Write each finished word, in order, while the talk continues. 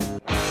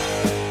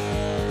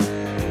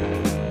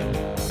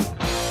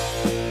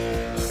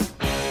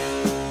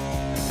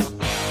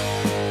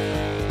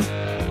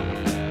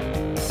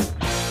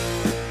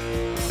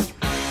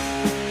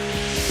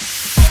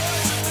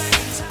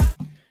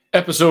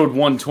Episode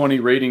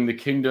 120, Rating the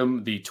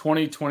Kingdom, the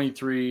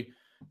 2023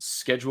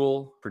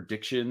 schedule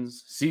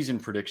predictions, season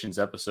predictions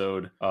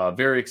episode.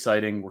 Very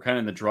exciting. We're kind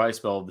of in the dry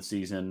spell of the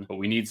season, but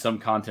we need some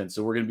content.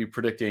 So we're going to be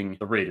predicting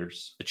the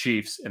Raiders, the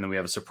Chiefs, and then we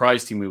have a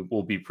surprise team we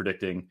will be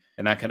predicting.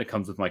 And that kind of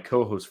comes with my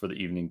co-host for the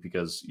evening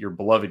because your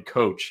beloved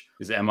coach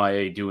is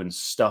MIA doing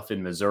stuff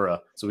in Missouri.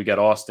 So we got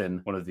Austin,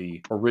 one of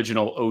the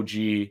original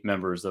OG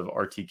members of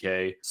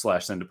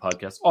RTK/Send It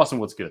Podcast. Austin,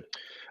 what's good?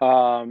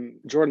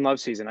 Jordan Love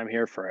season. I'm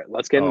here for it.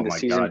 Let's get into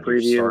season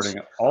previews.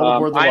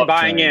 I'm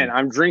buying in.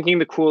 I'm drinking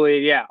the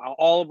Kool-Aid. Yeah,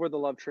 all aboard the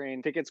Love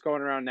train. Tickets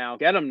going around now.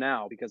 Get them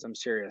now because I'm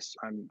serious.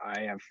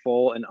 I have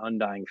full and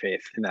undying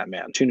faith in that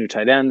man. 2 new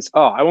tight ends.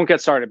 Oh, I won't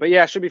get started, but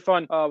yeah, it should be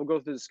fun. We'll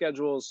go through the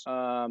schedules.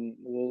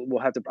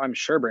 We'll have to. I'm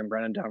sure bring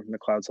Brennan down from the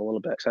clouds a little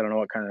bit because I don't know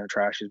what kind of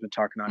trash he's been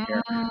talking on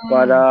here.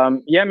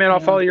 But yeah, man, I'll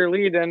follow your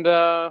lead and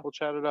we'll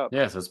chat it up.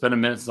 Yeah, so it's been a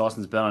minute since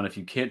Austin's been on. If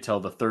you can't tell,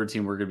 the third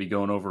team we're going to be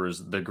going over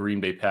is the Green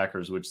Bay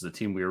Packers, which is the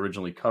team we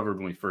originally covered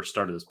when we first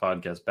started this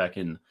podcast back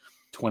in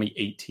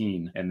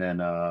 2018, and then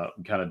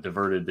kind of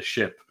diverted the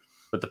ship.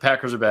 But the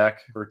Packers are back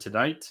for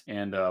tonight,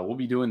 and we'll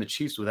be doing the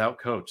Chiefs without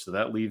Coach. So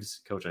that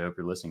leaves, Coach, I hope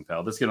you're listening,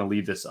 pal. This is going to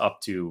leave this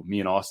up to me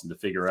and Austin to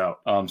figure out.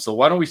 So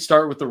why don't we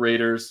start with the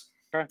Raiders?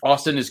 Okay.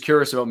 Austin is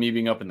curious about me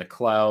being up in the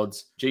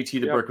clouds. JT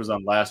the Brick was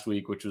on last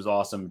week, which was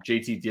awesome.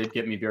 JT did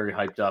get me very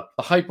hyped up.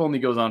 The hype only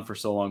goes on for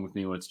so long with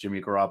me when it's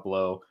Jimmy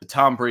Garoppolo. The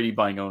Tom Brady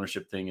buying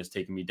ownership thing is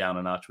taking me down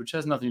a notch, which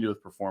has nothing to do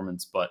with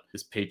performance, but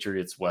this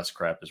Patriots West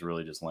crap is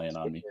really just laying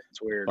on me.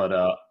 It's weird. But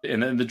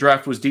and then the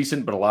draft was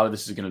decent, but a lot of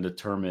this is going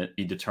to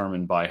be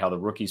determined by how the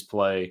rookies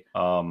play,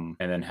 and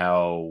then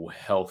how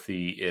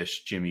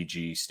healthy-ish Jimmy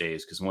G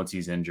stays. Because once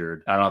he's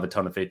injured, I don't have a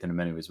ton of faith in him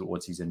anyways, but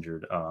once he's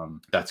injured,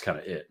 that's kind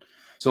of it.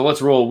 So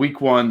let's roll.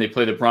 Week 1, they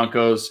play the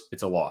Broncos.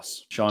 It's a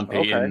loss. Sean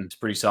Payton is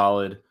pretty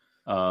solid.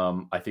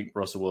 I think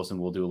Russell Wilson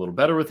will do a little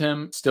better with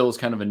him. Still is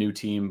kind of a new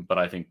team, but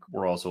I think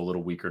we're also a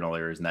little weaker in all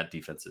areas, and that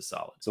defense is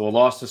solid. So a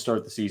loss to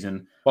start the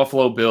season.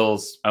 Buffalo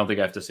Bills, I don't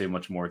think I have to say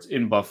much more. It's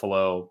in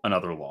Buffalo,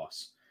 another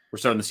loss. We're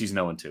starting the season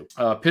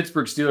 0-2.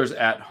 Pittsburgh Steelers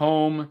at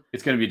home.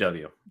 It's going to be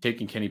W.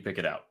 Taking Kenny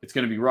Pickett out. It's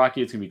going to be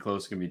rocky. It's going to be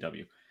close. It's going to be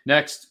W.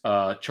 Next,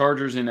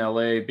 Chargers in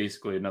LA,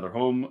 basically another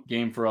home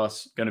game for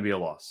us. Going to be a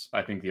loss.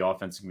 I think the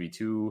offense is going to be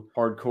too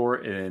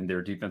hardcore, and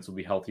their defense will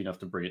be healthy enough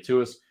to bring it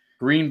to us.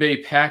 Green Bay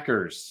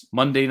Packers,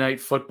 Monday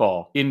Night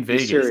Football in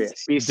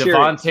Vegas. Be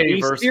Davante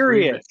versus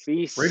serious.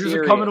 Raiders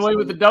are coming away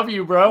with the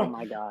W, bro. Oh,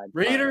 my God.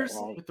 Raiders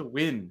with the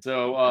win.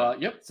 So,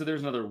 so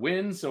there's another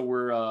win. So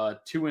we're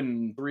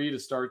 2-3 to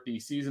start the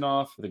season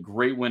off with a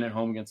great win at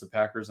home against the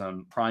Packers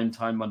on prime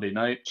time Monday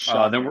night.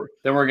 Then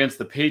we're against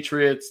the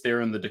Patriots.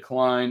 They're in the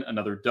decline.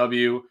 Another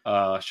W.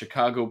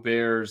 Chicago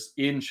Bears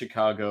in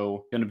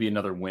Chicago. Going to be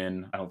another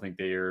win. I don't think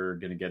they are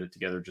going to get it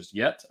together just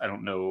yet. I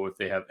don't know if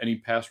they have any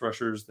pass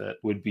rushers that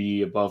would be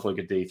above like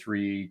a day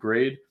 3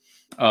 grade.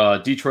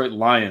 Detroit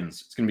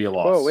Lions. It's going to be a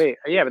loss. Oh, wait.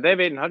 Yeah, but they have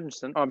Aiden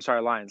Hutchinson. Oh, I'm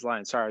sorry. Lions.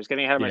 Sorry. I was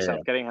getting ahead of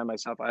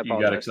myself. I apologize.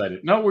 You got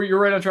excited. No, you're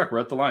right on track. We're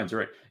at the Lions.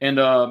 You're right. And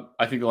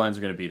I think the Lions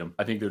are going to beat them.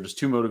 I think they're just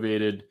too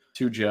motivated,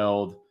 too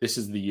gelled. This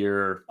is the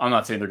year. I'm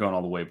not saying they're going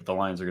all the way, but the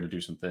Lions are going to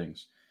do some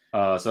things.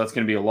 So that's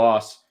going to be a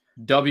loss.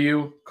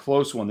 W,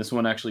 close one. This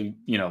one actually,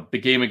 the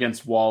game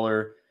against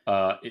Waller.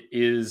 It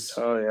is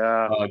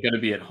going to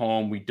be at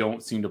home. We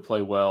don't seem to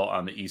play well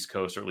on the East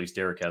Coast, or at least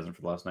Derek hasn't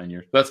for the last 9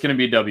 years. That's going to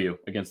be a W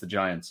against the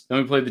Giants. Then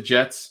we play the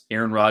Jets,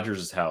 Aaron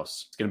Rodgers'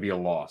 house. It's going to be a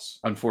loss,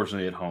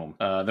 unfortunately, at home.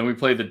 Then we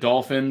play the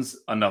Dolphins,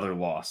 another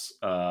loss.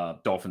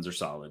 Dolphins are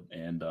solid,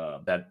 and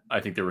that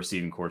I think their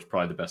receiving core is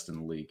probably the best in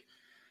the league.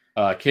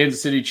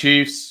 Kansas City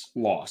Chiefs,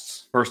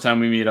 lost. First time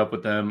we meet up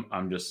with them.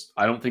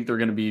 I don't think they're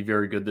going to be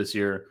very good this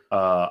year.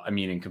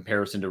 In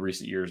comparison to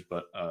recent years,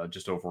 but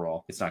just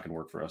overall, it's not going to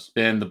work for us.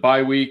 Then the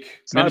bye week.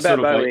 It's Minnesota not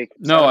a bad bye week.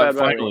 No,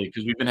 finally,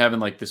 because we've been having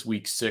like this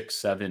week 6,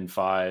 7,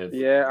 5.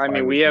 Yeah,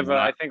 we have,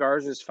 I think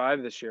ours is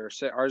 5 this year.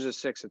 Ours is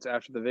 6. It's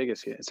after the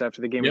Vegas game. It's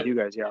after the game with you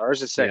guys. Yeah,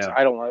 ours is 6. Yeah.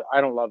 I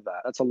don't love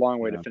that. That's a long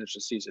way to finish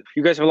the season.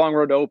 You guys have a long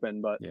road to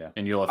open, but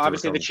and you'll have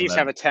obviously the Chiefs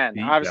have a 10.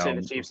 Obviously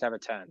the Chiefs have a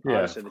 10.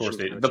 Yeah, of course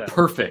they do. The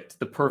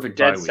perfect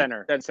dead bye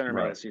center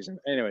right. Of the season.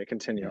 Anyway,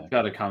 continue. Yeah,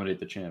 got to accommodate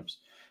the champs.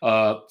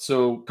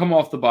 So come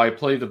off the bye,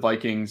 play the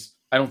Vikings.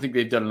 I don't think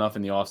they've done enough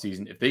in the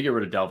offseason. If they get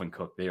rid of Dalvin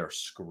Cook, they are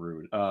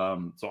screwed.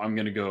 So I'm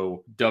going to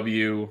go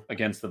W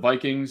against the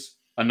Vikings.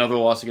 Another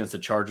loss against the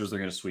Chargers. They're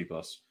going to sweep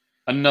us.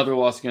 Another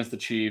loss against the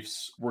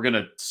Chiefs. We're going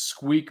to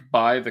squeak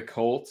by the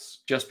Colts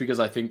just because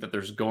I think that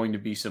there's going to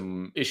be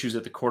some issues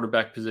at the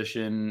quarterback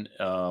position,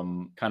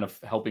 kind of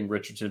helping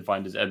Richardson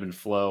find his ebb and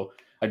flow.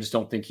 I just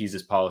don't think he's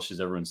as polished as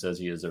everyone says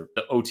he is. The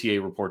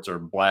OTA reports are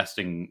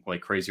blasting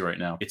like crazy right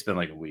now. It's been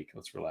like a week.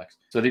 Let's relax.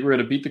 So I think we're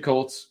going to beat the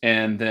Colts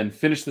and then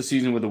finish the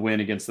season with a win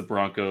against the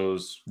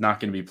Broncos. Not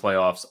going to be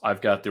playoffs.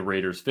 I've got the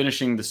Raiders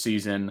finishing the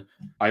season.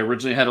 I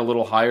originally had a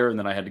little higher and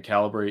then I had to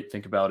calibrate,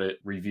 think about it,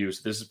 review.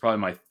 So this is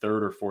probably my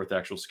 3rd or 4th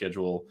actual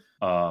schedule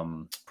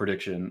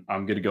prediction.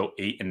 I'm going to go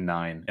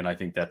 8-9, and I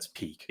think that's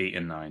peak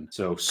 8-9.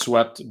 So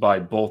swept by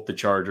both the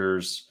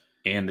Chargers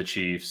and the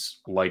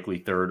Chiefs, likely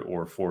 3rd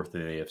or 4th in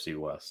the AFC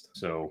West.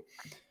 So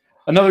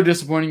Another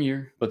disappointing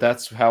year, but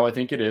that's how I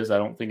think it is. I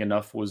don't think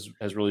enough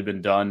has really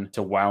been done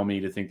to wow me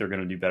to think they're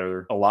going to do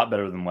better, a lot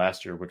better than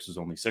last year, which was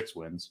only 6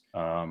 wins.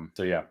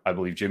 So yeah, I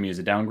believe Jimmy is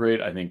a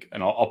downgrade. I think,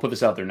 and I'll put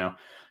this out there now.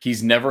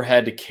 He's never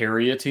had to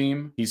carry a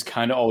team. He's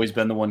kind of always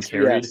been the one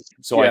carried. Yes.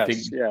 So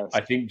Yes.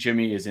 I think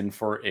Jimmy is in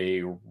for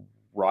a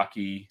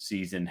rocky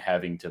season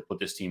having to put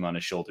this team on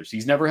his shoulders.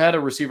 He's never had a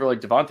receiver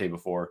like Davante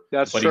before.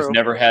 That's but true. He's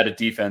never had a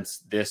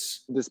defense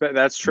that's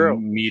true.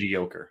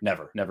 Mediocre.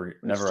 Never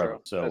ever.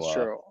 So that's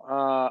true.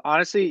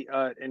 Honestly,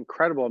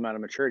 incredible amount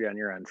of maturity on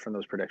your end from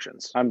those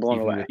predictions. I'm blown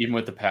away. Even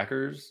with the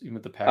Packers.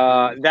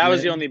 That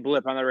was the only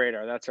blip on the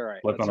radar. That's all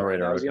right. Blip on the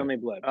radar. That was the only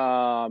blip.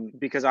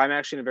 Because I'm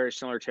actually in a very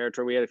similar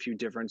territory. We had a few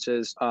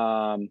differences.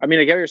 I mean,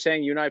 I get what you're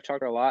saying. You and I have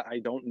talked a lot. I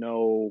don't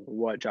know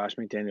what Josh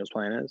McDaniel's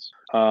plan is.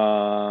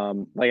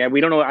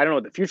 We don't know. I don't know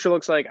what the future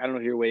looks like. I don't know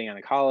if you're waiting on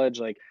a college.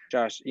 Like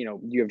Josh,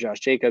 you have Josh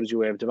Jacobs. You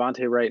have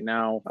Davante right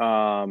now.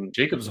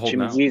 Jacobs is old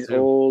Jimmy now. G's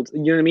old.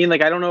 You know what I mean?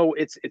 Like I don't know.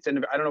 I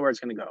don't know where it's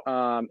gonna go.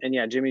 And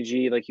yeah, Jimmy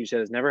G, like you said,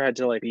 has never had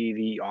to like be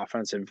the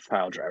offensive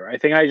pile driver. I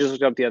think I just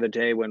looked up the other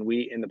day when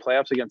we in the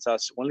playoffs against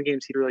us, one of the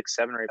games he threw like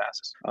 7 or 8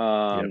 passes.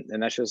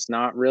 And that's just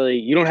not really.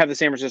 You don't have the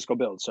San Francisco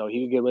build, so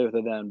he could get away with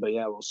it then. But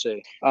yeah, we'll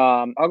see.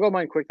 I'll go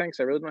mine quick. Thanks.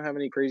 I really don't have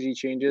any crazy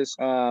changes.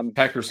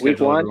 Packers week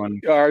schedule.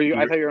 One. Are you?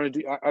 I thought you were going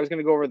to do. I was going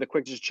to go over the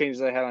quick just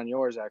changes I had on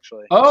yours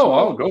actually.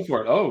 Oh, go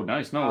for it. Oh,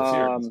 nice. No,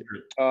 let's hear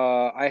it.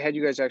 I had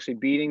you guys actually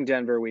beating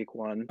Denver week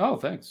 1. Oh,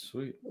 thanks.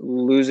 Sweet.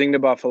 Losing to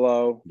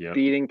Buffalo,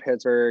 beating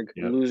Pittsburgh,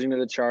 losing to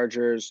the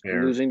Chargers,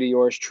 losing to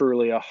yours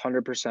truly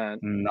 100%.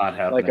 Not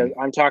happening. Like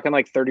I'm talking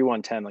like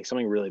 31-10, like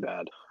something really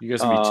bad. You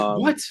guys gonna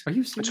be what? Are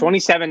you serious?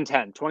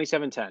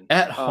 27-10.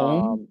 At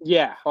home?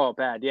 Yeah. Oh,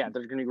 bad. Yeah,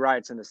 there's gonna be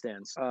riots in the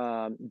stands.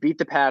 Beat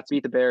the Pats,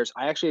 beat the Bears.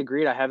 I actually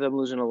agreed. I have them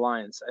losing to the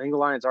Lions. I think the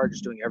Lions are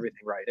just doing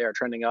everything right. They are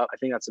trending up. I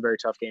think that's a very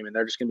tough game, and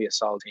they're just gonna be a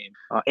solid team.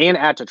 And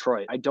at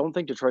Detroit, I don't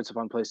think Detroit's a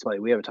fun place to play.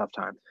 We have a tough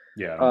time.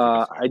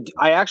 Yeah.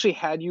 I actually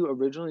had you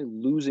originally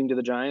losing to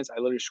the Giants. I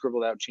literally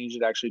scribbled out, changed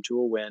it actually to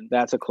a win.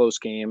 That's a close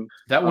game.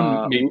 That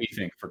one made me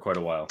think for quite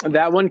a while.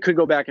 That one could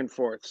go back and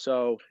forth.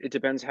 So it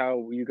depends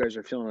how you guys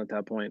are feeling at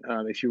that point.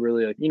 If you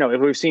really,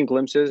 if we've seen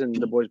glimpses and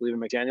the boys believe in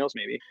McDaniels,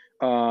 maybe.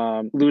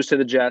 Lose to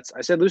the Jets.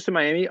 I said lose to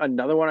Miami.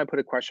 Another one I put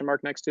a question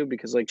mark next to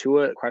because like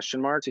Tua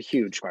question mark, it's a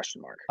huge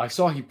question mark. I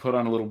saw he put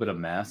on a little bit of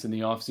mass in the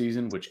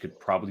offseason, which could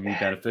probably be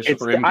beneficial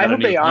for him.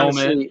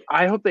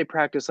 I hope they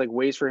practice like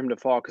ways for him to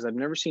fall because I've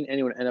never seen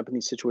anyone end up in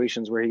these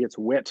situations where he gets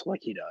whipped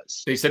like he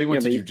does. They said he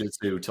went to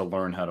jiu-jitsu to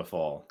learn how to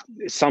fall.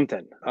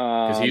 Something.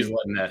 Because he's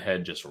letting that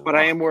head just rock. But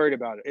I am worried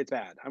about it. It's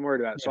bad. I'm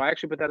worried about it. So I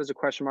actually put that as a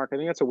question mark. I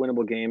think that's a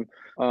winnable game.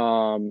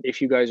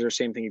 If you guys are the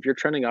same thing, if you're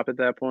trending up at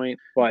that point,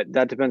 but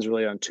that depends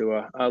really on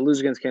Tua. Lose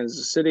against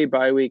Kansas City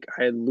bye week.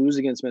 I had lose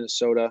against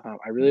Minnesota.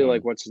 I really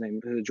like what's his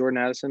name? Jordan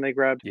Addison they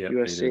grabbed?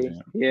 USC.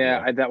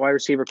 That wide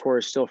receiver core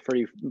is still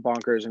pretty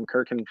bonkers, and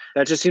Kirk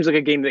that just seems like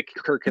a game that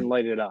Kirk can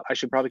light it up. I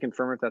should probably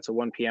confirm if that's a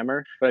 1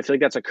 p.m.er, but I feel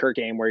like that's a Kirk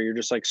game where you're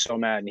just like so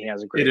mad and he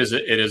has a great.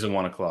 It is a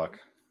 1 o'clock.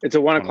 It's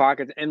a 1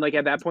 o'clock, and like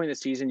at that point in the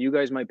season, you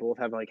guys might both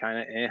have like kind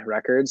of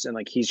records, and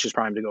like he's just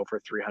primed to go for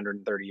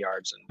 330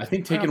 yards. And I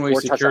think taking away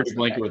security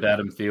blanket with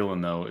Adam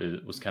Thielen though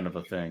was kind of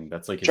a thing.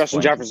 That's like his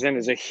Justin blanket. Jefferson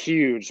is a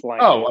huge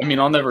blanket. Oh, I mean,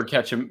 I'll never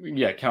catch him.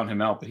 Yeah, count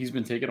him out, but he's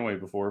been taken away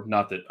before.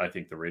 Not that I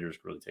think the Raiders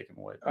really take him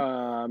away.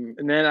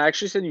 And then I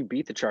actually said you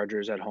beat the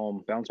Chargers at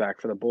home, bounce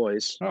back for the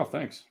boys. Oh,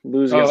 thanks.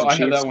 Lose against the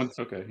Chiefs. I had that one.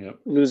 Okay, yep.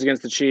 Lose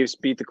against the Chiefs,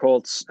 beat the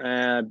Colts,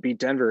 beat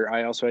Denver.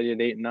 I also had you at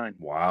 8-9.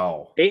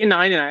 Wow. 8-9, and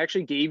I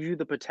actually gave you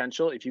the potential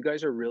if you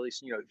guys are really,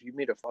 if you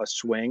made a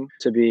swing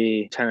to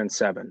be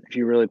 10-7, if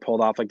you really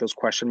pulled off like those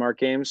question mark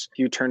games, if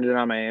you turned it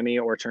on Miami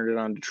or turned it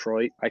on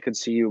Detroit, I could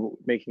see you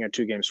making a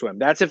 2-game swim.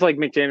 That's if like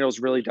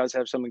McDaniels really does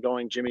have something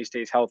going. Jimmy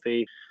stays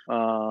healthy.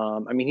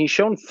 I mean, he's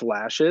shown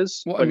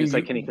flashes, but it's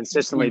like, can he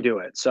consistently do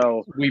it?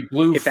 So we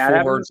blew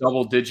 4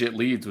 double-digit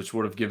leads, which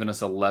would have given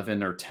us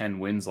 11 or 10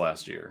 wins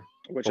last year.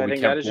 Which I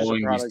think that is just a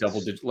product.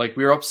 Double-digit, like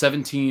we were up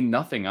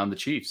 17-0 on the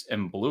Chiefs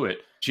and blew it.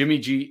 Jimmy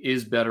G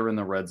is better in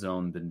the red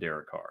zone than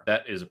Derek Carr.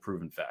 That is a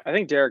proven fact. I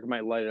think Derek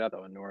might light it up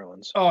though in New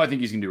Orleans. Oh, I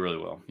think he's gonna do really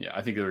well. Yeah,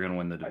 I think they're gonna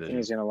win the division. I think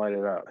he's gonna light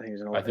it up.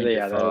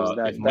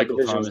 If Michael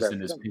Thomas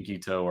and his pinky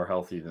toe are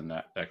healthy, then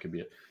that could be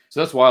it. So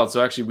that's wild.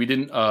 So actually, we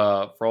didn't.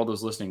 For all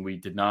those listening, we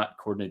did not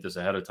coordinate this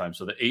ahead of time.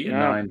 So the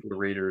 8-9 for the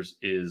Raiders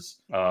is,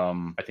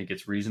 I think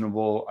it's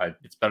reasonable.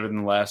 It's better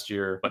than last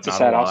year, but it's not a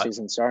sad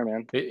offseason. Sorry,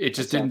 man. It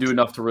just didn't do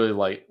enough to really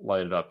light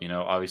it up.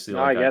 Obviously,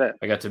 I get it.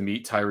 I got to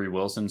meet Tyree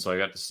Wilson, so I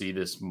got to see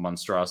this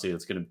monstrosity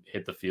that's going to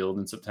hit the field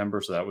in September.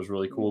 So that was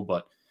really cool.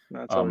 But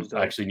I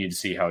actually need to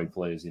see how he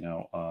plays.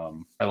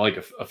 I like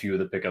a few of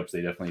the pickups.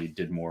 They definitely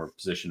did more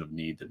position of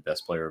need than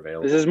best player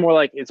available. This is more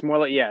like I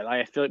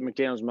feel like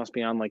McDaniels must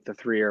be on like the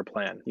 3-year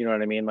plan. You know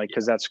what I mean? Like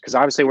because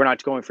obviously we're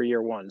not going for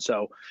year 1,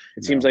 so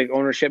it seems like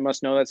ownership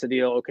must know that's the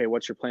deal. Okay,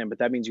 what's your plan? But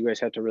that means you guys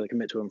have to really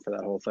commit to him for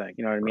that whole thing.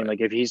 You know what I mean? Like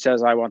if he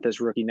says I want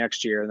this rookie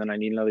next year, and then I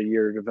need another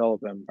year to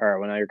develop him. All right,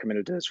 well now you're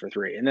committed to this for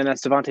 3, and then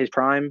that's Davante's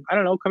prime. I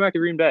don't know. Come back to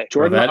Green Bay.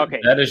 Jordan.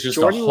 That is just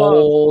Jordan a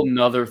whole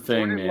nother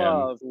thing, Jordan man.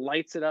 Love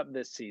lights it up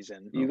this season.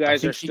 season. You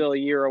guys are still a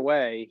year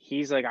away.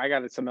 He's like, I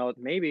got it.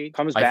 Maybe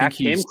comes back. I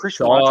think he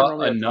Christian Watson,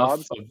 saw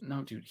enough.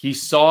 No, dude, he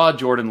saw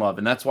Jordan Love,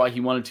 and that's why he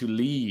wanted to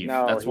leave.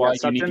 No, that's why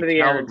you need into to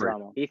the Aaron calibrate.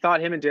 drama. He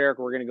thought him and Derek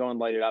were going to go and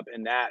light it up,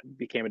 and that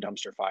became a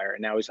dumpster fire.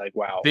 And now he's like,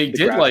 wow. They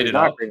did light it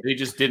up. They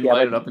just didn't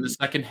light it up in the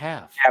second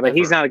half. Yeah, but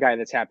he's not a guy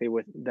that's happy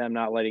with them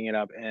not lighting it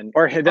up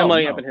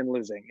lighting up and him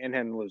losing.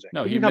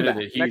 No, he admitted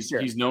it.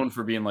 He's known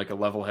for being like a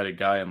level-headed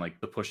guy and like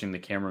the pushing the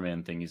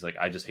cameraman thing. He's like,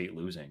 I just hate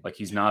losing. Like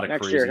he's not a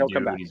next crazy year, he'll dude.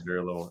 come back. He's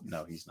very little.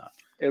 No, he's not.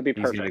 It'll be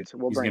perfect.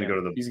 He's gonna go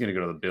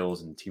to the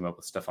Bills and team up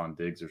with Stephon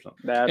Diggs or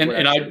something.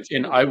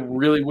 And I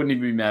really wouldn't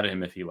even be mad at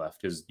him if he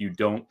left, because you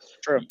don't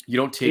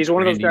take. He's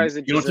one of those guys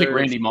that you don't take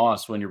Randy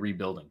Moss when you're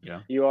rebuilding. Yeah.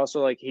 You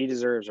also he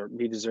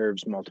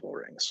deserves multiple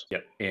rings. Yeah,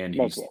 and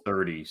he's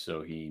 30,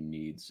 so he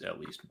needs at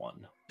least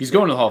one. He's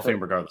going to the Hall of Fame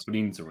regardless, but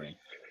he needs a ring.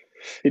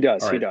 He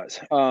does. He does.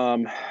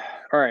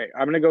 All right,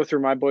 I'm going to go through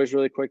my boys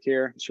really quick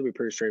here. It should be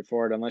pretty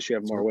straightforward, unless you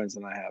have more wins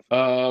than I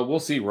have. We'll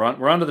see. We're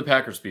on to the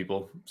Packers,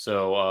 people.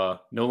 So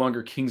no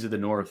longer Kings of the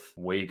North.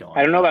 Way gone.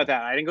 I don't know about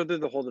that. I didn't go through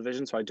the whole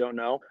division, so I don't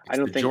know. I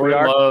don't think Jordan we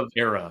are. Love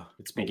era.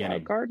 It's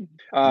beginning. Card?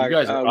 You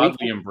guys are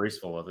oddly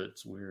embraceful of it.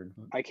 It's weird.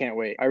 I can't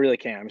wait. I really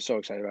can't. I'm so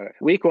excited about it.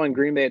 Week 1,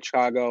 Green Bay at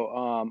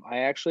Chicago. I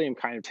actually am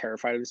kind of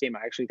terrified of this game.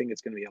 I actually think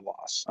it's going to be a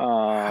loss.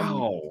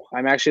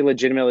 I'm actually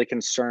legitimately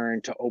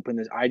concerned to open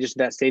this.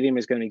 That stadium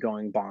is going to be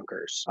going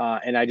bonkers.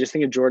 And I just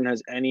think if Jordan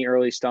has any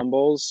early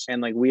stumbles,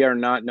 and we are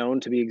not known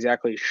to be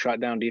exactly shut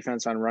down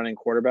defense on running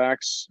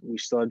quarterbacks. We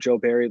still have Joe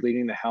Barry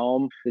leading the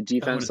helm. The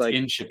defense,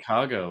 in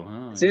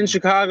Chicago. It's in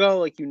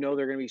Chicago.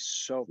 They're going to be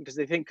so,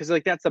 because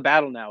that's the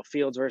battle now.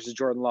 Fields versus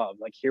Jordan Love.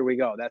 Here we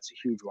go. That's a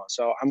huge one.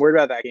 So I'm worried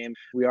about that game.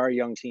 We are a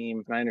young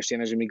team, and I understand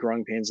there's going to be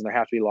growing pains, and there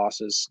have to be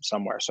losses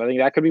somewhere. So I think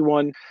that could be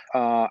one.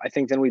 I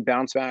think then we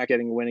bounce back,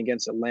 getting a win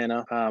against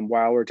Atlanta.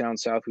 While we're down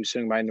south, we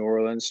swing by New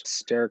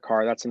Orleans. Derek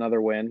Carr, that's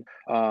another win.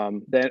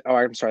 I'm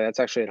sorry, that's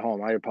actually at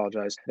home. I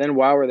apologize. Then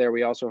while we're there,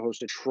 we also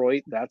host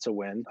Detroit. That's a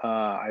win.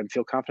 I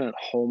feel confident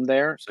at home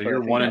there. So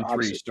you're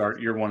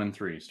 1-3. You're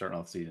 1-3 starting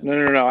off the season.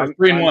 No. I'm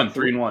 3-1.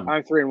 3-1.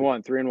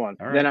 I'm 3-1.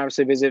 Right. Then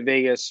obviously visit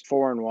Vegas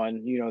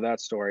 4-1. You know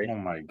that story. Oh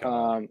my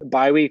god.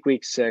 Bye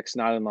week 6.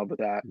 Not in love with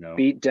that. No.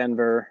 Beat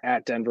Denver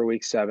at Denver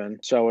week 7.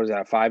 So what is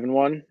that?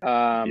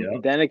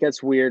 5-1. Then it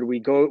gets weird.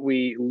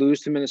 We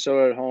lose to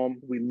Minnesota at home.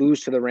 We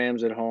lose to the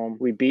Rams at home.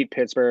 We beat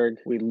Pittsburgh.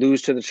 We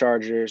lose to the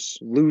Chargers.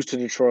 Lose to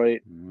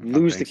Detroit.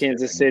 Lose to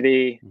Kansas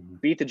City.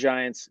 Beat the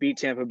Giants. Beat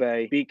Tampa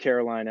Bay. Beat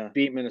Carolina.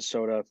 Beat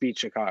Minnesota. Beat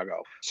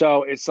Chicago.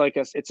 So it's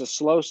it's a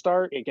slow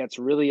start. It gets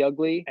really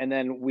ugly, and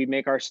then we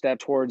make our step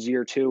towards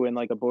year 2, and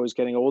the boys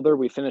getting older.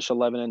 We finish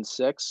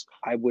 11-6.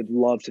 I would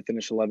love to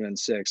finish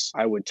 11-6.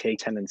 I would take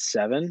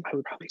 10-7. I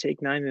would probably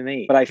take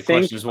 9-8. But the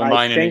question is, will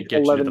 9-8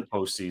 get 11... you to the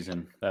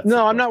postseason?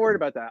 No, I'm not worried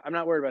about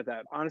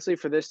that. Honestly,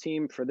 for this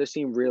team,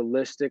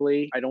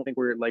 realistically, I don't think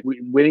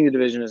winning the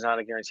division is not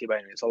a guarantee by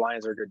any means. The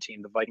Lions are a good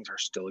team. The Vikings are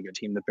still a good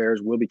team. The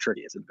Bears will be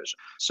tricky as a division.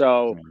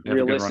 So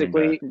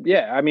realistically,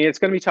 it's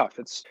going to be tough.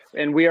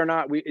 We are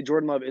not.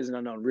 Jordan Love is an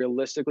unknown.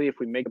 Realistically, if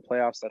we make the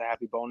playoffs, that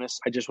happy bonus.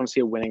 I just want to see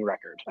a winning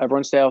record.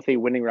 Everyone stay healthy,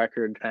 winning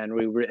record, and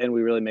we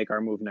really make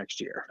our move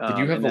next year. Did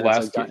you have the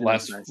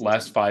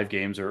last 5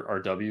 games are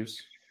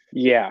W's?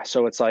 Yeah.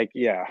 So it's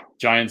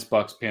Giants,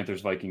 Bucks,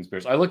 Panthers, Vikings,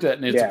 Bears. I looked at it,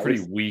 and it's a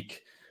pretty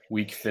weak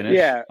finish.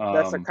 Yeah,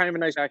 that's kind of a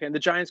nice back end. The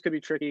Giants could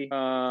be tricky.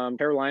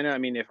 Carolina,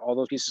 if all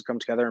those pieces come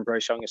together and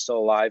Bryce Young is still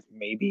alive,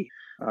 maybe.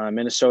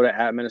 Minnesota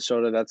at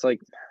Minnesota, that's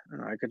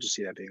I could just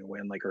see that being a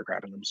win, Kirk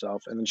crapping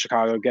himself. And then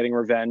Chicago getting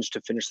revenge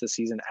to finish the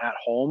season at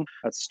home.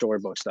 That's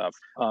storybook stuff.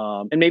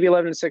 And maybe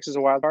 11-6 is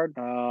a wild card.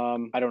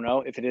 I don't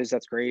know. If it is,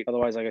 that's great.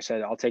 Otherwise, like I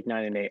said, I'll take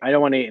 9-8. I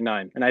don't want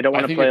 8-9. And I don't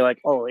want to play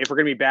if we're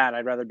going to be bad,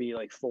 I'd rather be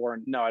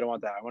 4. No, I don't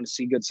want that. I want to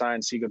see good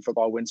signs, see good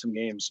football, win some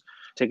games,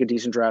 take a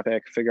decent draft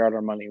pick, figure out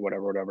our money,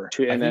 whatever.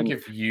 I think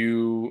if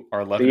you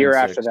are 11-6, the year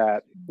after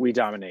that, we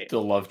dominate. The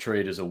Love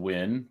trade is a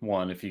win.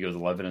 One, if he goes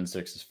 11-6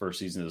 his first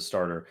season as a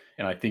starter,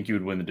 and I think you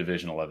would win the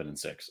division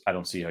 11-6. I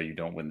don't see how you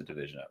don't win the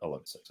division at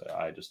 11-6.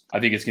 I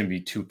think it's going to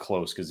be too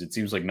close, because it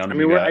seems like none of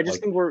you. I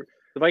just think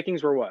the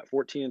Vikings were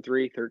 14-3,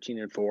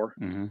 13-4.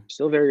 Mm-hmm.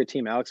 Still a very good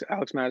team. Alex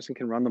Madison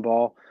can run the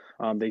ball.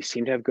 They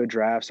seem to have good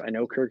drafts. I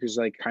know Kirk is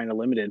kind of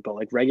limited, but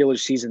regular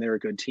season, they're a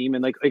good team.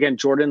 And again,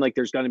 Jordan,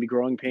 there's going to be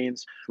growing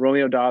pains.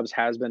 Romeo Dobbs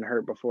has been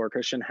hurt before.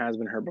 Christian has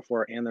been hurt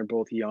before, and they're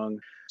both young.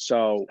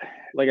 So,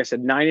 like I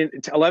said,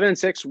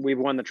 11-6, we've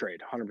won the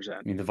trade,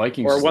 100%. The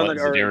Vikings let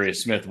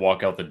Darius Smith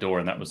walk out the door,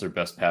 and that was their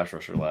best pass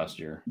rusher last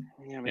year.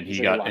 Yeah, and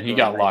he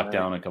got locked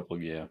down a couple.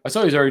 Yeah, I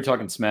saw he's already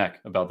talking smack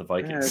about the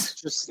Vikings. Yeah,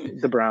 it's just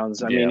the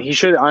Browns. I mean, he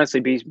should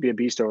honestly be a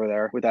beast over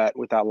there with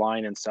that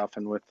line and stuff,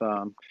 and with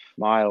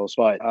Miles.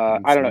 But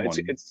I don't know.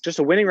 It's just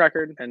a winning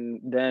record,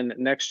 and then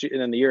next year, and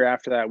then the year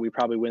after that, we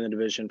probably win the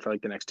division for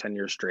the next 10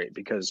 years straight,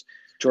 because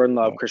Jordan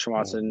Love, Christian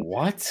Watson,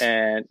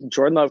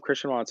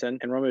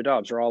 and Romeo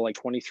Dobbs are all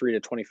 23 to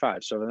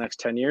 25. So the next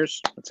 10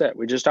 years, that's it.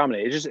 We just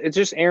dominate. It's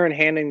just Aaron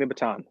handing the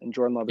baton, and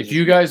Jordan Love. If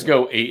you guys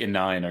go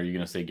 8-9, are you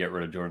going to say get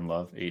rid of Jordan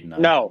Love? 8-9.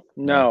 No.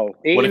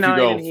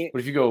 8-9. What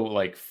if you go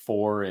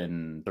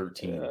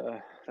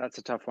 4-13? That's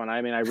a tough one.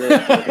 I mean, I really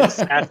have to look at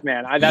stats,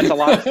 man. That's a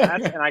lot of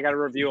stats, and I got to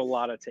review a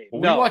lot of tape.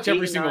 Well, we watch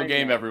every single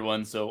game,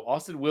 everyone. So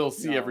Austin will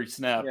see every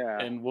snap,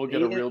 and we'll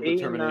get a real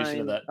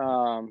determination of that.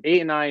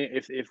 8 and 9.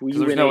 If we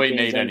there's no 8 and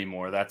 8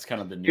 anymore. That's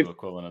kind of the new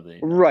equivalent of the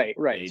 8.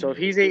 Right. So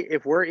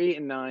if we're 8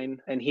 and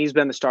 9, and he's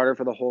been the starter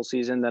for the whole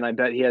season, then I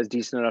bet he has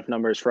decent enough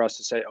numbers for us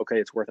to say, okay,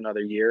 it's worth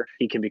another year.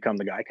 He can become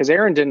the guy. Because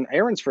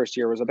Aaron's first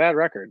year was a bad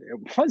record.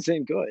 It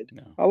wasn't good.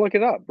 No. I'll look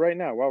it up right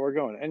now while we're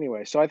going.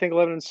 Anyway, so I think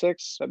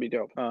 11-6. That'd be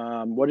dope.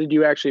 What did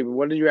you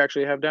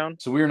actually have down?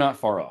 So we are not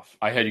far off.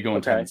 I had you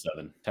going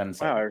 10-7.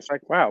 10-7. Wow, it's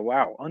like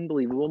wow,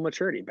 unbelievable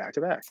maturity back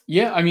to back.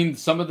 Yeah, I mean,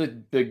 some of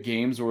the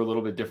games were a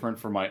little bit different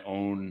for my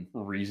own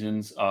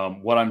reasons.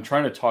 What I'm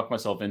trying to talk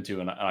myself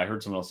into, and I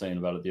heard someone else saying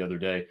about it the other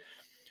day,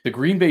 the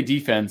Green Bay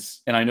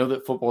defense, and I know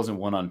that football isn't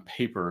won on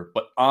paper,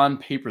 but on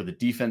paper, the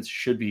defense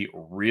should be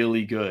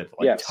really good,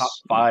 top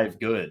 5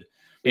 good.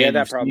 We had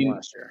that problem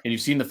last year. And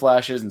you've seen the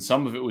flashes, and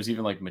some of it was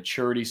even like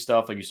maturity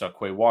stuff. Like you saw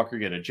Quay Walker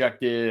get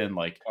ejected, and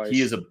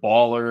he is a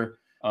baller.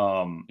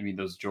 I mean,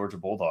 those Georgia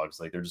Bulldogs,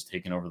 they're just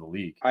taking over the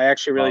league. I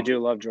actually really do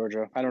love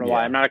Georgia. I don't know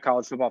why. I'm not a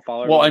college football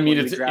follower. Well, I mean,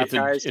 it's a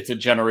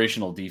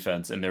generational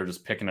defense, and they're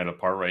just picking it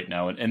apart right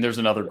now. And there's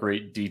another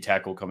great D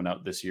tackle coming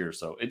out this year,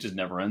 so it just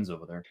never ends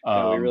over there.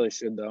 We really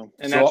should, though.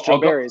 And that's Joe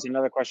Barry is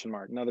another question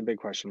mark, another big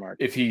question mark.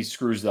 If he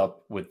screws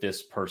up with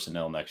this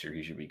personnel next year,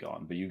 he should be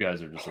gone. But you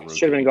guys are just a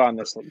should have been gone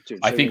this.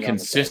 I think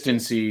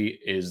consistency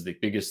is the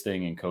biggest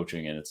thing in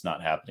coaching, and it's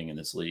not happening in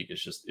this league.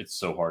 It's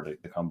so hard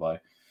to come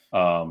by.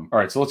 All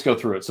right, so let's go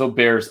through it. So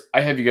Bears, I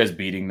have you guys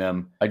beating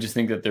them. I just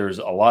think that there's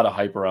a lot of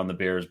hype around the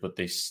Bears, but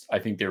I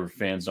think their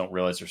fans don't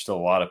realize there's still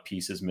a lot of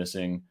pieces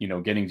missing.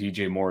 Getting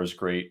DJ Moore is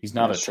great. He's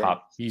not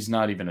he's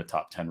not even a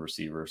top 10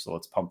 receiver. So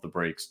let's pump the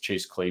brakes.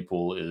 Chase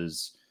Claypool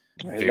is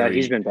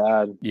he's been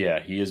bad.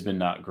 Yeah, he has been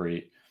not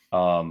great.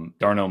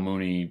 Darnell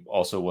Mooney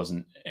also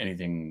wasn't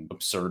anything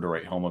absurd to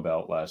write home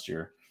about last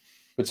year.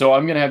 But so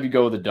I'm going to have you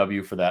go with a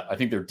W for that. I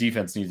think their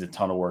defense needs a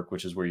ton of work,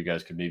 which is where you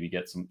guys could maybe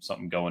get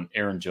something going.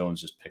 Aaron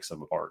Jones just picks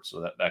them apart, so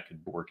that could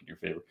work in your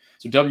favor.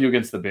 So W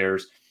against the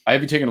Bears. I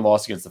have you taking a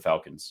loss against the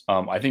Falcons.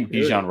 I think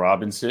Bijan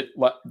Robinson,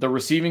 the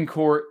receiving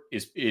core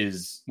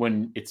is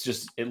when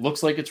it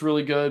looks like it's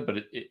really good,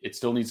 but it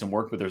still needs some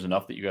work, but there's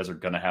enough that you guys are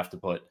going to have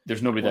to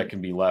there's nobody that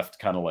can be left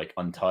kind of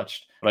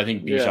untouched. But I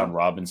think Bijan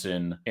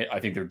Robinson,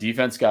 I think their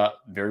defense got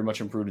very much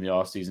improved in the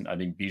offseason. I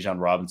think Bijan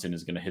Robinson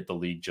is going to hit the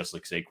league just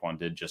like Saquon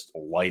did, just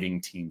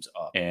lighting teams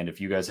up. And if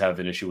you guys have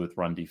an issue with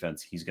run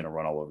defense, he's going to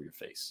run all over your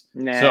face.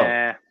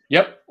 Nah.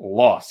 So,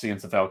 loss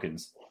against the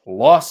Falcons.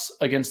 Loss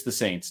against the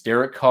Saints.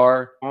 Derek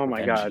Carr. Oh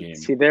my God! Game.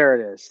 See, there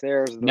it is.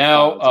 There's the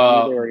now.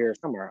 I knew they were here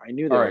somewhere. I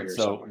knew they were here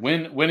somewhere. All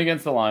right, so win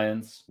against the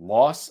Lions.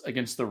 Loss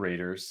against the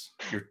Raiders.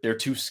 They're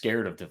too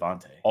scared of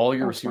Davante. All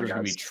your receivers are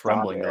gonna be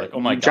trembling. They're like, oh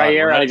my God,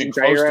 we're not even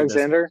close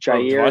Alexander.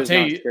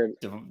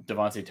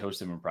 Davante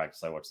toasted him in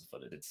practice. I watched the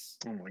footage. It's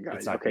oh my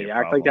God. Okay,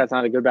 act like that's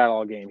not a good battle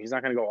all game. He's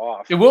not gonna go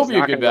off. It will be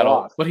a good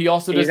battle, but he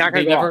also does.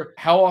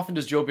 How often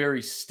does Joe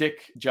Barry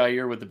stick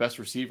Jair with the best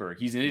receiver?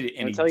 He's an idiot,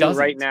 and he doesn't.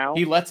 Right now,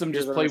 he lets him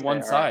just play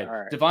one side. All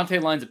right.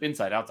 Davante lines up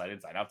inside, outside,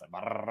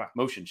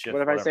 motion shift.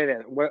 What if I say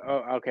that?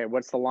 Okay,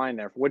 what's the line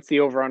there? What's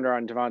the over/under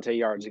on Davante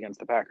yards against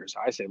the Packers?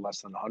 I say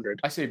less than 100.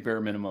 I say bare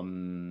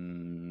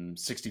minimum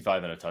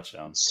 65 and a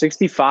touchdown.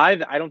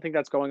 65? I don't think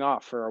that's going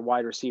off for a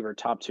wide receiver,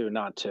 top 2,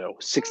 not 2.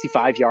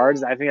 65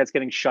 yards? I think that's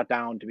getting shut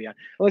down, to be honest.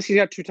 Unless he's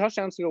got 2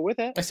 touchdowns to go with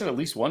it. I said at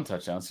least 1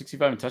 touchdown.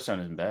 65 and a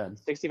touchdown isn't bad.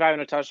 65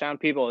 and a touchdown,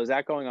 people, is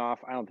that going off?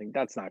 I don't think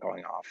that's not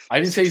going off. I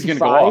didn't say he's going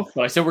to go off,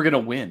 but I said we're going to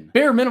win.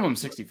 Bare minimum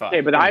 65.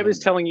 Okay, but I was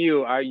telling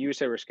you, you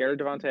say we're scared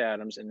of Davante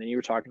Adams, and then you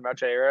were talking about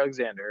Jair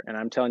Alexander, and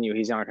I'm telling you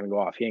he's not going to go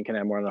off. He ain't going to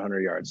have more than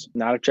 100 yards.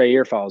 Not if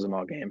Jair follows him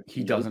all game.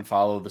 He doesn't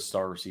follow the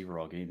star receiver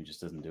all game. He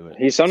just doesn't do it.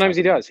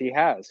 He does. He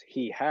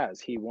has.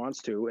 He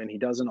wants to, and he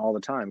doesn't all the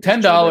time.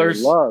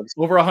 $10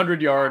 over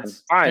 100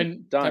 yards.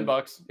 Fine, done.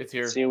 $10. It's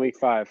here. See you week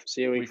 5.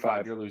 Week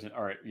 5. You're losing.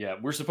 All right. Yeah,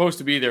 we're supposed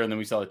to be there, and then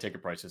we saw the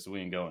ticket prices, so we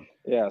ain't going.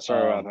 Yeah,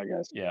 sorry about that,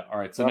 guys. Yeah. All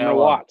right. So now I'm gonna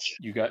watch.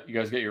 You guys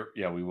get your.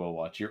 Yeah, we will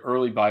watch your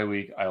early bye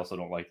week. I also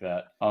don't like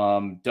that.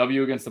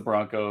 W against the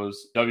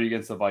Broncos. W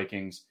against the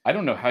Vikings. I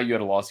don't know how you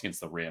had a loss against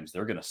the Rams.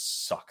 They're gonna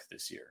suck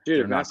this year.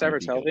 Dude, Matt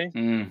Stafford's healthy.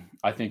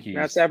 I think he's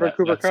Matt Stafford,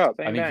 Cooper Kupp.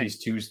 I think he's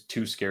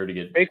too scared to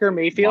get Baker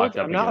Mayfield.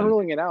 I'm not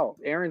ruling it out.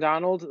 Aaron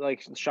Donald,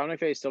 Sean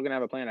McVay is still gonna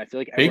have a plan. I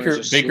feel like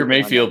Baker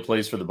Mayfield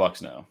plays for the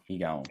Bucs now. He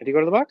gone. Did he go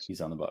to the Bucs?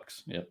 He's on the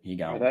Bucs. Yep, he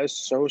gone. That is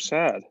so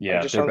sad.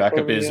 Yeah, their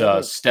backup is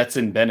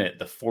Stetson Bennett,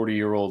 the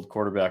 40-year-old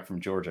quarterback from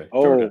Georgia.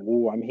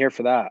 I'm here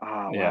for that.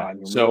 Yeah. Wow,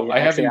 so I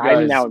have you guys.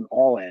 I'm now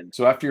all in.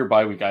 So after your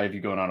bye week, I have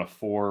you going on a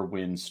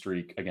 4-win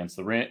streak against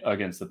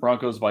the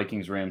Broncos,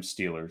 Vikings, Rams,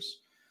 Steelers.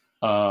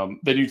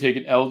 Then you take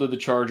an L to the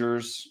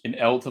Chargers, an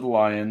L to the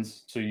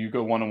Lions. So you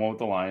go 1-1 with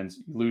the Lions,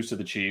 you lose to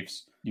the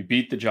Chiefs. You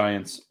beat the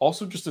Giants.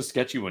 Also, just a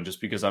sketchy one,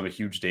 just because I'm a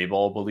huge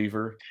Dayball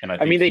believer, and I I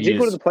mean, think they did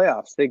go to the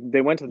playoffs.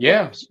 They went to the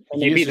playoffs,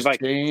 and they beat the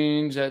Vikings.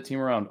 Changed that team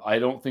around. I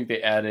don't think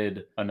they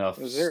added enough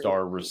Was there-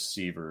 star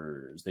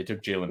receivers. They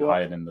took Jalen Well,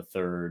 Hyatt in the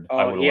third.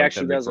 I Oh, would've he liked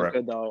actually them to does look correct-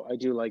 good though. I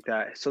do like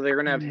that. So they're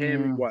gonna have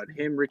him. What?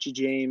 Him, Richie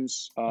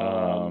James.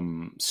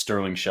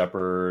 Sterling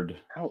Shepard.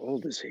 How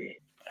old is he?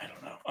 I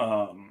don't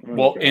know.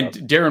 Well, and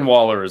Darren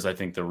Waller is, I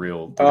think, the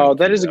real. Oh,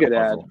 that key is to a good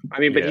ad. puzzle. I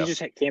mean, but he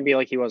just can't be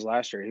like he was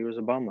last year. He was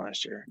a bum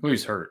last year. Well,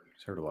 he's hurt.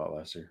 He's hurt a lot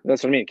last year.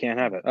 That's what I mean. Can't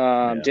have it.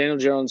 Daniel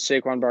Jones,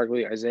 Saquon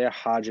Barkley, Isaiah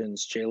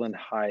Hodgins, Jalen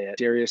Hyatt,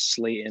 Darius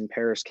Slayton,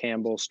 Paris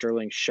Campbell,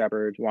 Sterling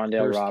Shepard,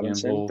 Wandale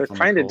Robinson. Campbell They're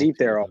kind of deep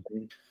there.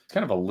 It's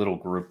kind of a little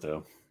group,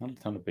 though. Not a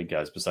ton of big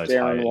guys besides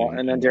Darren Hyatt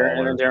and then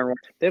Darren.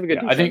 They have a good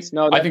defense.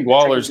 I think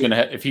Waller's going to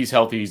have, if he's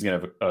healthy, he's going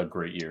to have a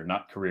great year,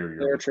 not career year.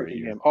 They're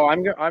tricking him. Oh,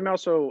 I'm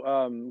also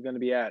going to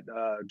be at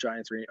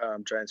Giants Green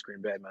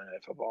Bay Monday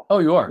Night Football. Oh,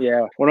 you are?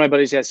 Yeah. One of my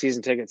buddies has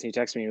season tickets, and he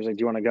texted me. He was like,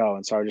 "Do you want to go?"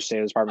 And so I just stayed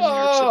at his apartment in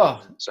New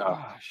York City.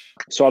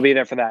 So I'll be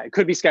there for that. It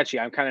could be sketchy.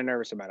 I'm kind of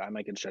nervous about it. I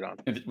might get shit on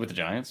with the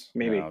Giants.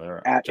 Maybe no,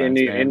 in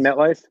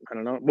MetLife. I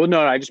don't know. Well,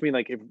 no, I just mean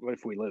like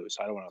if we lose,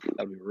 I don't want to.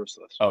 That'd be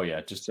ruthless. Oh yeah,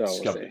 just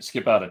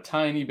skip out a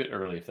tiny bit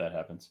early if that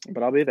happens.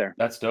 But I'll be there.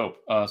 That's dope.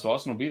 So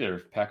Austin will be there.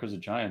 Packers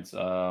and Giants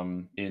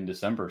in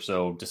December.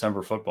 So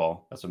December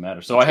football. That's what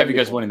matters. So I have you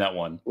guys winning that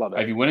one. Love it. I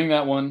have you winning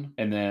that one,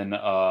 and then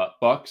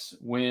Bucks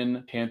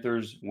win,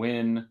 Panthers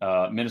win,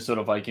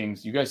 Minnesota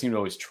Vikings. You guys seem to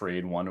always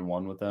trade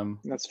 1-1 with them.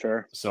 That's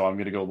fair. So I'm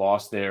going to go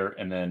loss there,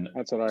 and then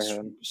that's what I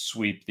had.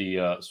 Sweep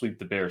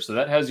the Bears. So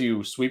that has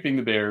you sweeping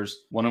the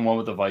Bears, 1-1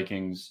 with the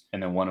Vikings,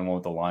 and then 1-1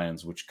 with the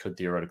Lions, which could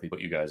theoretically put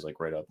you guys like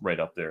right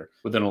up there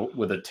with a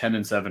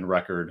 10-7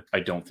 record. I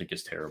don't think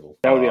is terrible.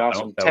 That would be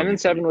awesome.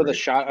 10-7 with a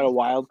shot at a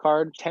wild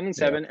card.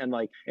 10-7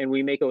 and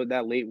we make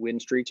that late win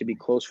streak to be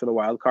close for the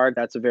wild card.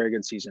 That's a very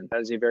good season.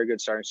 That is a very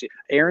good starting season.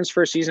 Aaron's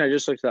first season, I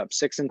just looked it up,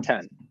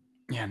 6-10.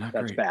 Yeah, not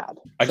that's great. Bad.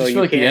 I just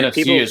feel like the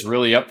NFC is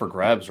really up for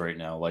grabs right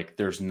now. Like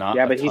there's not.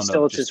 Yeah, but it's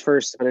still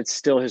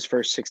his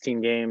first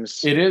 16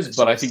 games. It is,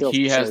 but I think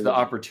he has the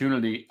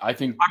opportunity.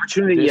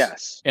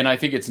 Yes. And I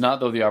think it's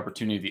not though the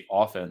opportunity of the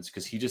offense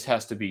because he just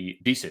has to be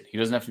decent. He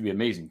doesn't have to be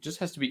amazing. Just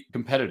has to be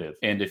competitive.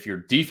 And if your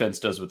defense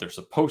does what they're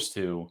supposed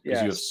to,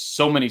 because you have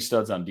so many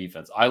studs on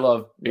defense. I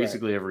love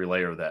basically every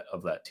layer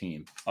of that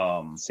team.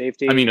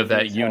 Safety. I mean of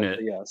that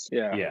unit. Yes.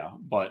 Yeah. Yeah.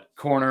 But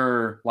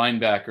corner,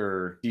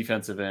 linebacker,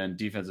 defensive end,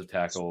 defensive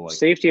tackle.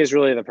 Safety is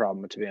really the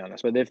problem, to be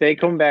honest. But if they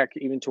come back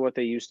even to what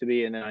they used to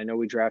be, and then I know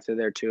we drafted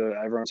there too.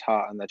 Everyone's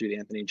hot on that dude,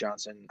 Anthony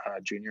Johnson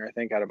Jr. I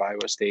think out of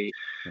Iowa State,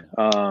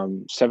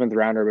 7th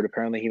rounder, but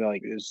apparently he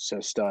is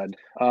a stud.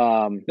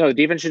 No, the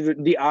defense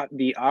should.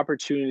 The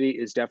opportunity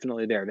is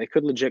definitely there. They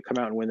could legit come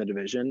out and win the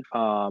division.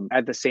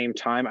 At the same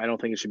time, I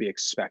don't think it should be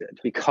expected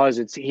because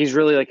he's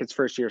really like his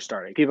first year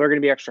starting. People are going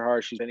to be extra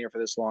harsh. He's been here for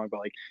this long, but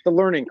like the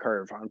learning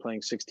curve on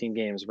playing 16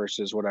 games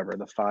versus whatever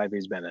the 5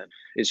 he's been in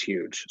is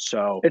huge.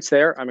 So it's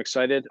there. I'm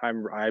excited.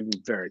 I'm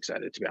very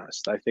excited, to be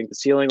honest. I think the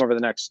ceiling over the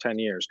next 10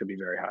 years could be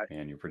very high.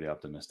 Man, you're pretty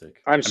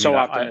optimistic. I'm so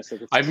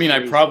optimistic.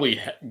 I probably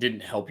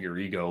didn't help your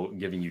ego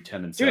giving you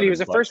 10-7. Dude, he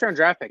was a first round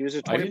draft pick. He was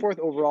a 24th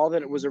overall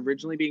that it was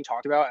originally being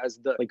talked about as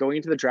going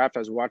into the draft. I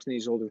was watching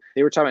these older.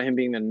 They were talking about him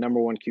being the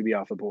number 1 QB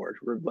off the board,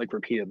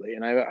 repeatedly.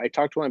 And I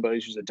talked to one of my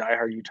buddies who's a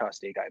diehard Utah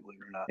State guy, believe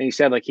it or not. And he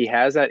said he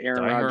has that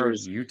Aaron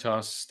Rodgers.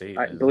 Utah State.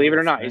 Believe it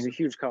or not, he's a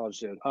huge college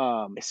dude.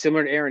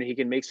 Similar to Aaron, he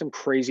can make some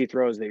crazy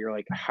throws that you're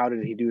like, how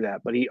did he do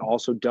that? But he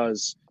also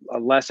does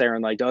less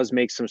Aaron does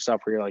make some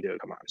stuff where you're like, dude,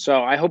 come on.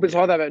 So I hope it's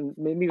all that, but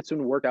maybe it's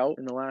going to work out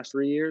in the last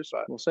 3 years,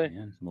 but we'll see.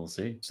 Yeah, we'll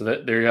see. So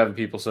there you have it,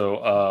 people. So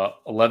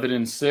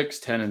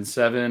 11-6,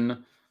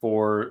 10-7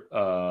 for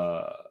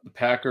the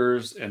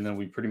Packers, and then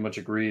we pretty much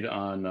agreed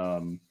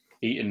on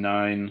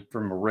 8-9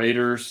 from the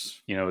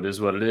Raiders. It is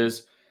what it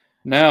is.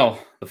 Now,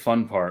 the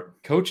fun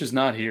part. Coach is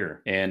not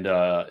here, and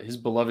his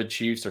beloved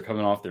Chiefs are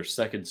coming off their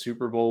 2nd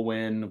Super Bowl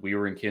win. We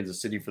were in Kansas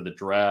City for the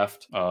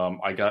draft.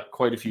 I got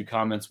quite a few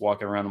comments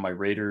walking around in my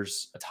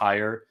Raiders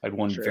attire. I had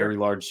one very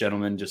large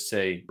gentleman just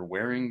say, "You're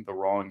wearing the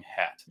wrong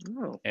hat."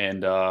 Oh.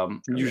 And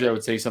usually I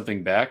would say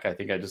something back. I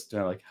think I just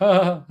like,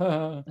 ha, ha,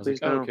 ha. I was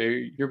like,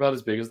 okay, you're about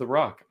as big as The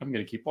Rock. I'm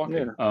going to keep walking.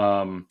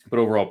 Yeah. But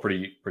overall,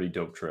 pretty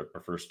dope trip.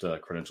 Our first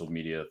credentialed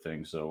media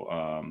thing.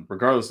 So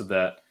regardless of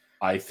that,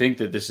 I think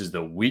that this is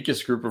the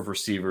weakest group of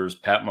receivers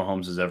Pat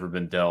Mahomes has ever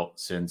been dealt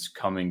since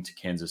coming to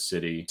Kansas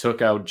City.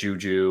 Took out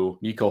Juju.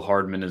 Mecole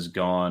Hardman is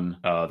gone.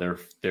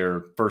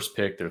 Their first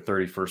pick, their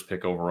 31st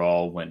pick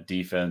overall, went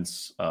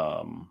defense.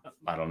 I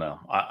don't know.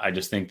 I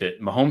just think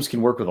that Mahomes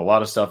can work with a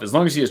lot of stuff. As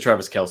long as he has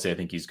Travis Kelce, I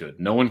think he's good.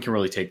 No one can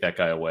really take that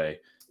guy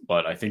away.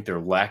 But I think they're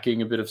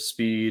lacking a bit of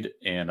speed,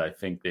 and I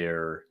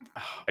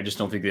just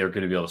don't think they're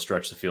going to be able to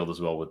stretch the field as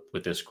well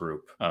with this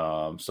group.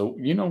 So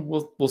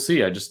we'll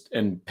see.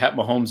 And Pat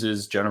Mahomes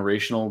is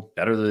generational,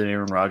 better than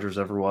Aaron Rodgers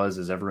ever was,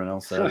 as everyone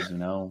else says.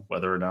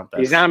 Whether or not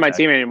he's not on my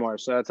team anymore,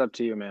 so that's up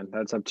to you, man.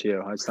 That's up to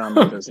you. It's not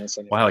my business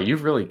anymore. Wow,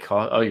 you've really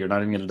caught. Oh, you're not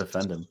even going to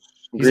defend him.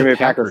 He's a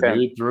Packer fan,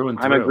 dude, through and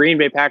through. I'm a Green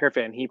Bay Packer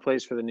fan. He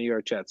plays for the New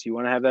York Jets. You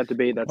want to have that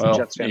debate? That's a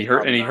Jets fan. He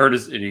hurt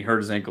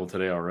his ankle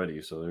today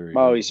already. So there you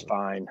go. Oh, he's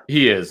fine.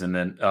 He is. And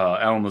then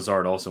Alan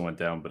Lazard also went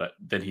down, but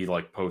then he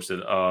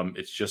posted,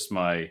 it's just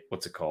my,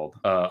 what's it called?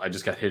 I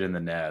just got hit in the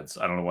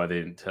nads. I don't know why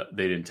they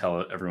didn't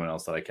tell everyone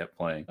else that I kept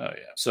playing. Oh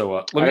yeah. So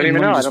I don't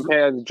even know.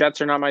 The Jets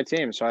are not my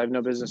team, so I have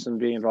no business in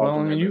being involved. Well,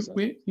 I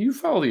mean, you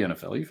follow the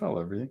NFL. You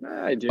follow everything.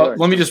 I do.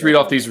 Let me just read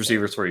off these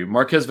receivers for you.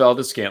 Marquez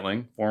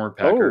Valdez-Scantling, former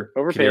Packer.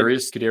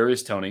 Overpaid.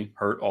 Kadarius Toney,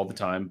 hurt all the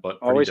time, but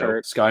always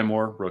hurt. Sky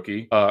Moore,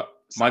 rookie. My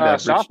bad.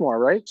 Sophomore,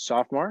 right?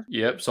 Sophomore?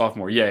 Yep,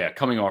 sophomore. Yeah.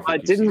 Coming off.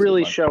 It didn't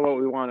really show what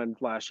we wanted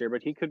last year,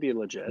 but he could be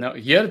legit. No,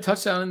 he had a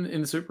touchdown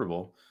in the Super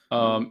Bowl.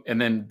 And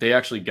then they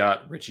actually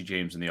got Richie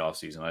James in the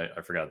offseason.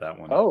 I forgot that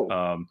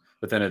one.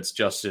 But then it's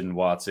Justin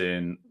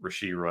Watson,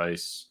 Rashee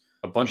Rice,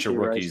 a bunch of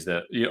rookies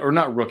or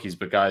not rookies,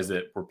 but guys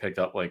that were picked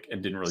up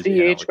and didn't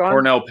really CH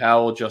Cornell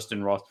Powell,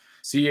 Justin Ross.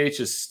 CH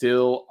is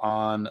still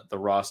on the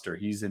roster.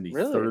 He's in the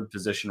third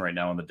position right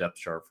now on the depth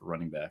chart for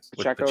running backs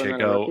with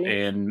Pacheco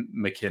and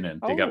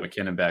McKinnon. They got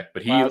McKinnon back,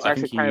 but that's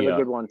actually kind of a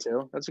good one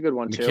too. That's a good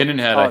one too. McKinnon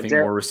had, I think,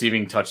 more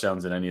receiving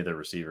touchdowns than any of the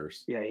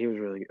receivers. Yeah, he was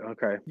really good.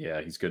 Okay.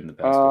 Yeah, he's good in the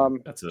pass.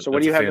 So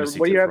what do you have?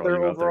 What do you have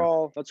their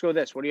overall? Let's go with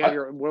this. What do you have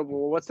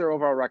what's their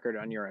overall record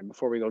on your end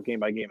before we go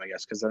game by game? I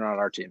guess because they're not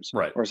our teams,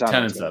 right? Or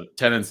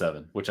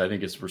 10-7, which I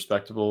think is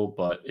respectable,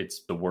 but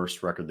it's the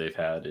worst record they've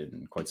had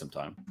in quite some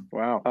time.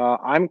 Wow.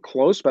 I'm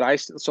close, but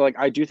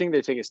I do think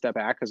they take a step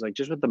back because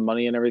just with the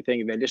money and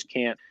everything, they just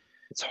can't.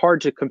 It's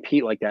hard to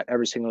compete like that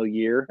every single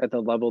year at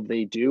the level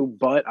they do.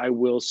 But I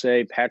will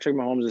say Patrick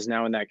Mahomes is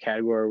now in that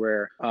category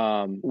where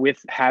with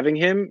having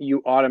him,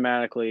 you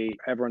automatically,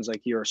 everyone's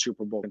like, you're a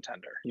Super Bowl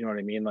contender. You know what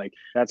I mean?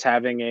 That's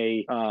having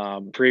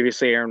a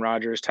previously Aaron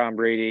Rodgers, Tom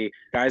Brady,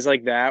 guys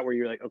like that, where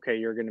you're like, okay,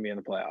 you're going to be in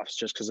the playoffs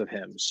just because of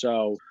him.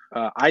 So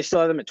I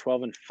still have them at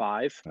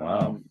 12-5.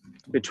 Wow.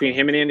 Between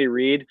him and Andy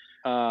Reid,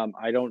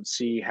 I don't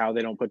see how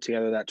they don't put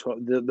together that 12.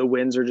 The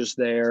wins are just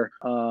there.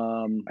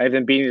 I have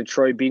them beating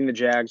Detroit, beating the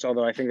Jags,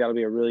 although I think that'll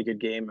be a really good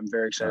game. I'm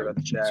very excited about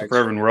the Jags. So for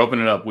everyone, we're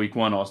opening it up. Week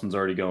 1, Austin's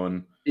already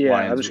going. Yeah,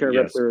 I'm just going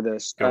to rip through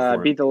this.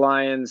 Beat the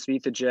Lions,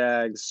 beat the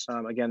Jags.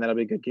 Again, that'll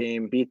be a good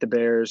game. Beat the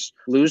Bears.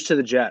 Lose to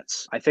the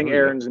Jets. I think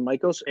Aaron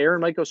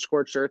Michael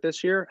scorched earth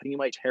this year. I think he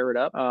might tear it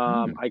up.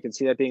 I can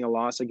see that being a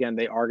loss. Again,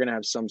 they are going to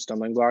have some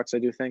stumbling blocks, I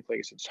do think. Like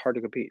I said, it's hard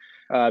to compete.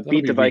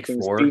 Beat the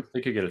Vikings.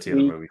 They could get it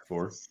together by week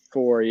 4.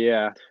 4,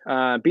 yeah.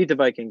 Beat the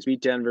Vikings.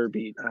 Beat Denver.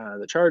 Beat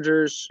the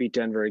Chargers. Beat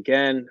Denver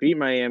again. Beat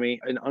Miami.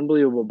 An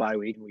unbelievable bye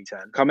week in week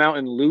 10. Come out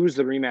and lose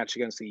the rematch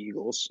against the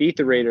Eagles. Beat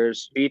the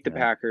Raiders. Beat the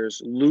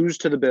Packers. Lose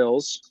to the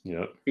Bills.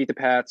 Yep. Beat the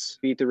Pats.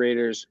 Beat the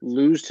Raiders.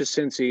 Lose to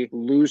Cincy.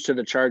 Lose to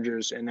the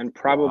Chargers. And then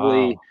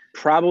probably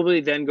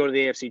then go to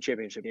the AFC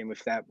Championship game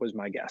if that was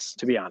my guess,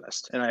 to be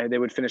honest. And they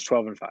would finish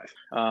 12-5.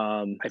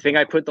 I think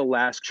I put the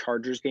last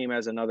Chargers game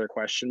as another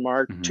question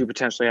mark to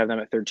potentially have them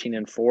at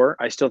 13-4.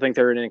 I still think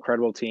they're an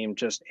incredible team.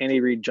 Just Andy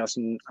Reid,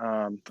 Pat.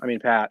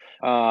 Brett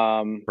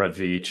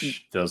Veach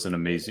does an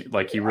amazing,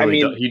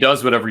 he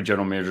does what every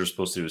general manager is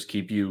supposed to do, is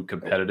keep you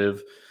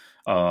competitive.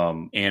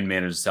 And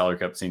manage the salary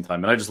cap at the same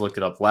time. And I just looked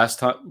it up. Last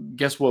time,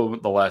 guess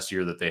what? The last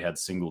year that they had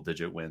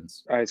single-digit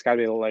wins. It's got to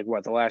be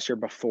the last year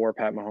before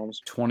Pat Mahomes.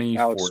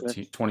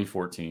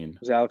 2014.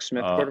 Was Alex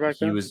Smith quarterback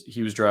then?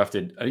 He was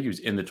drafted. I think he was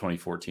in the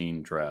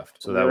 20teen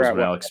draft. So that was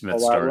when Alex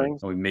Smith started.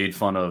 And we made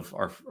fun of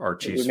our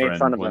Chiefs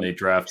friend when they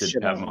drafted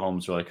Pat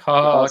Mahomes. We're like,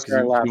 because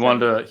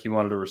he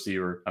wanted a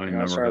receiver. I don't even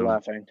remember him.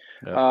 Laughing.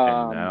 Yep.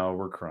 And now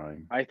we're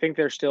crying. I think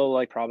they're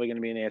still probably going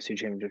to be in the AFC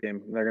Championship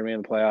game. They're going to be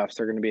in the playoffs.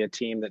 They're going to be a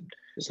team that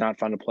is not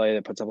fun to play,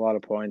 that puts up a lot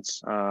of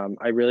points.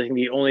 I really think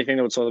the only thing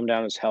that would slow them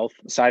down is health.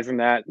 Aside from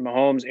that,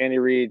 Mahomes, Andy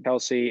Reid,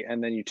 Kelsey,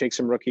 and then you take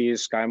some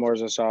rookies. Sky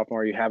Moore's a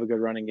sophomore. You have a good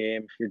running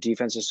game. Your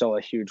defense is still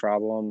a huge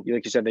problem.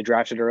 Like you said, they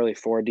drafted early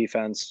for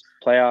defense.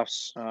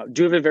 Playoffs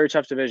do have a very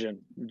tough division.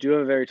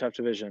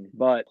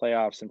 But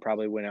playoffs and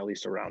probably win at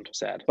least a round.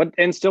 Sad.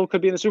 And still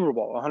could be in the Super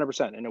Bowl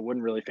 100%, and it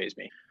wouldn't really faze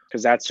me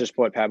because that's just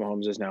what Pat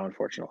Mahomes is now,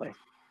 unfortunately.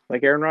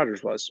 Like Aaron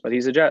Rodgers was, but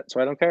he's a Jet, so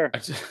I don't care.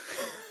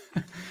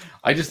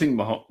 I just think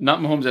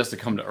Mahomes has to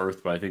come to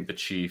earth, but I think the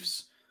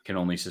Chiefs can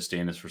only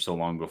sustain this for so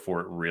long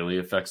before it really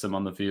affects them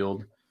on the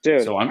field.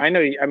 Dude, so I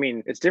know. I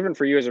mean, it's different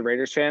for you as a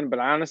Raiders fan, but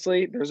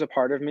honestly, there's a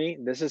part of me.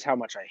 This is how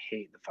much I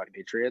hate the fucking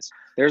Patriots.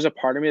 There's a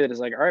part of me that is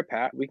like, all right,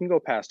 Pat, we can go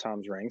past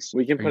Tom's rings.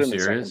 We can put him in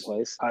second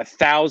place.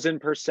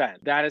 1,000%.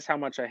 That is how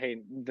much I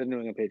hate the New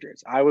England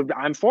Patriots.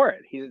 I'm for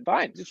it. He's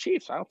fine. He's the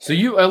Chiefs. So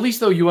you, at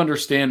least though, you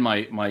understand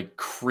my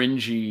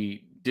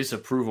cringy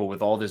disapproval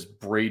with all this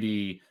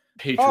Brady.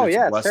 Patriots. Oh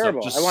yeah, it's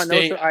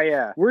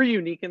terrible. We're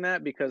unique in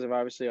that because of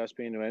obviously us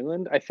being New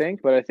England, I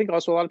think. But I think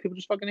also a lot of people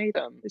just fucking hate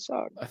them. They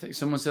suck. I think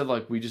someone said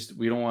we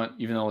don't want,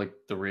 even though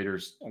the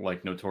Raiders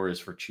notorious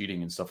for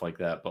cheating and stuff like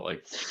that, but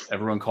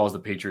everyone calls the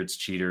Patriots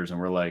cheaters, and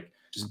we're like,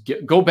 Just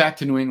go back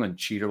to New England,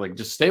 cheater. Like,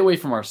 just stay away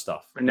from our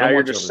stuff. And now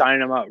you're just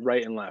signing them up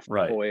right and left.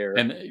 Right. Boyer,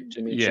 and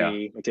Jimmy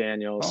G,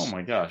 McDaniels. Oh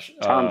my gosh.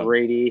 Tom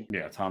Brady.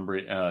 Yeah, Tom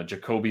Brady.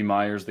 Jacoby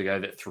Myers, the guy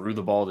that threw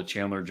the ball to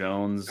Chandler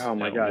Jones. Oh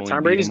my God.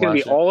 Tom Brady's going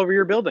to be all over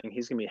your building.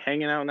 He's going to be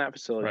hanging out in that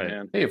facility,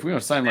 man. Hey, if we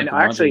want to sign like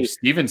Ramondre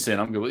Stevenson,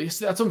 I'm good.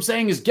 That's what I'm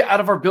saying is get out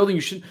of our building.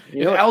 You should.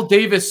 If Al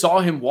Davis saw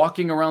him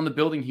walking around the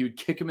building, he would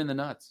kick him in the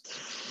nuts.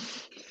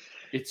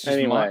 It's just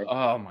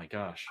oh my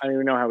gosh. I don't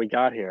even know how we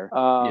got here.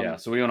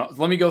 So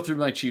let me go through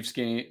my Chiefs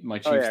game,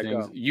 things.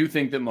 Go. You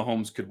think that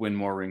Mahomes could win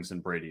more rings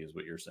than Brady is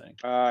what you're saying?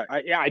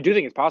 I do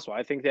think it's possible.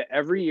 I think that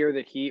every year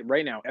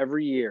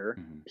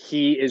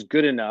he is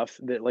good enough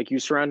that like you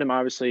surround him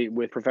obviously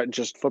with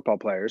just football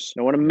players.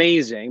 No one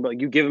amazing, but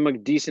like, you give him a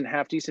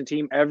half decent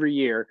team every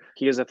year,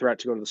 he is a threat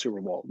to go to the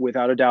Super Bowl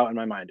without a doubt in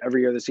my mind.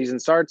 Every year the season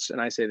starts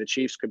and I say the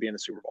Chiefs could be in the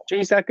Super Bowl.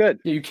 He's that good.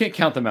 Yeah, you can't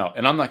count them out.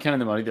 And I'm not counting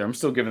them out either. I'm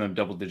still giving them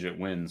double-digit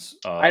wins.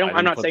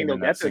 I'm not saying they'll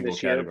get there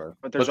this year,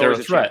 but there's always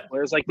a threat.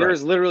 There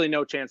is literally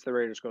no chance the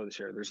Raiders go this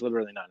year. There's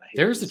literally none.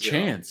 There's a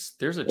chance.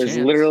 There's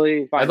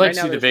literally. I'd like to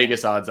see the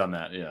Vegas odds on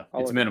that. Yeah,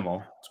 it's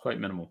minimal. It's quite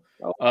minimal.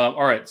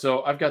 All right,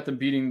 so I've got them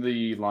beating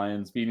the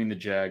Lions, beating the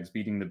Jags,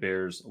 beating the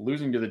Bears,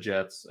 losing to the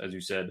Jets, as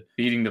you said,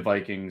 beating the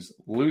Vikings,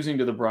 losing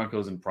to the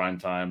Broncos in prime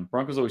time.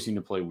 Broncos always seem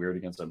to play weird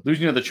against them.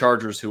 Losing to the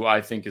Chargers, who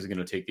I think is going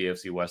to take the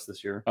AFC West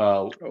this year.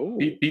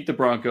 Beat the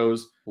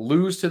Broncos,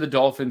 lose to the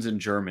Dolphins in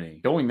Germany.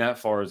 Going that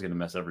far is going to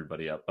mess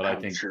everybody up. But I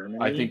think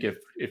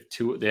if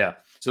two,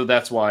 so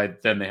that's why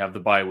then they have the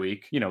bye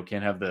week.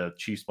 Can't have the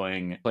Chiefs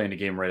playing a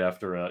game right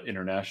after an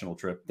international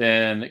trip.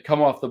 Then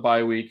come off the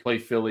bye week, play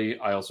Philly.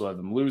 I also have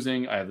them losing.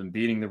 I have them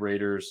beating the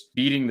Raiders,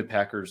 beating the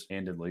Packers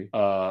handedly,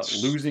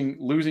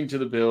 losing to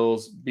the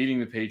Bills, beating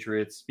the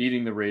Patriots,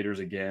 beating the Raiders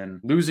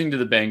again, losing to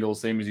the Bengals,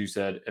 same as you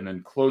said, and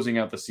then closing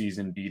out the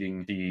season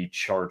beating the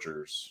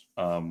Chargers,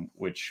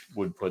 which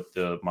would put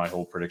my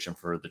whole prediction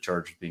for the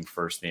Chargers being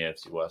first in the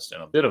AFC West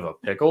in a bit of a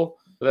pickle.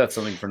 But that's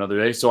something for another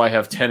day. So I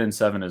have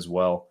 10-7 as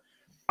well.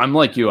 I'm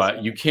like you.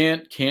 You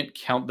can't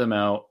count them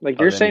out.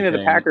 Like you're saying that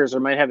the Packers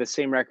might have the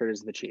same record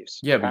as the Chiefs.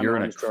 Yeah, but you're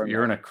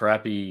in a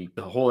crappy.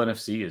 The whole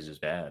NFC is just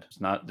bad.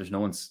 It's not. There's no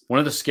one's. One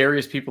of the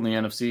scariest people in the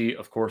NFC,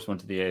 of course, went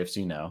to the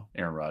AFC now.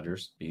 Aaron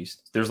Rodgers,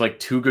 beast. There's like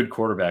two good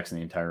quarterbacks in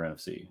the entire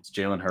NFC. It's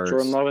Jalen Hurts.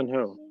 Jordan Love and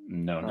who?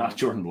 No, not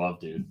Jordan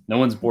Love, dude. No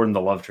one's boarding the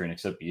Love train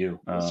except you.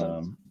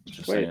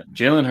 Just saying.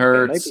 Jalen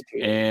Hurts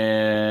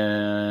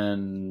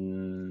and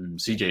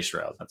CJ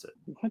Stroud. That's it.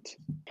 What?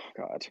 Oh,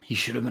 God. He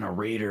should have been a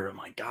Raider. Oh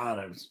my God.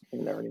 I'm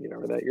never going to get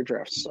over that. Your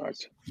draft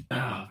sucked.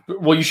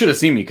 Well, you should have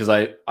seen me because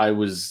I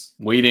was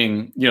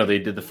waiting. They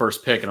did the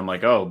first pick and I'm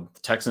like, oh, the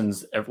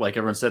Texans, like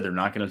everyone said, they're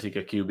not going to take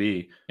a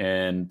QB.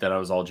 And then I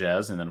was all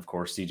jazzed. And then, of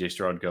course, CJ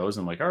Stroud goes.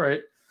 I'm like, all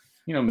right.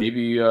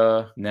 Maybe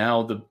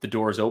now the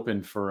door is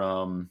open for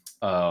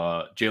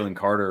Jalen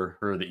Carter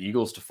for the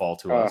Eagles to fall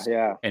to us.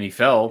 Yeah. And he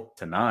fell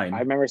to 9. I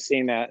remember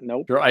seeing that.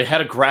 Nope. I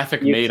had a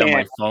graphic made on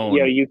my phone.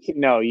 Yeah, you can't.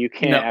 No, you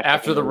can't. No,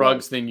 after the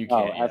Ruggs thing, you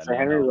can't. After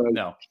Henry Ruggs,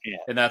 no.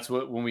 And that's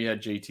when we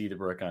had JT the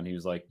Brick on. He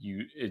was like,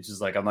 it's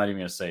just like, I'm not even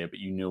going to say it, but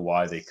you knew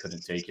why they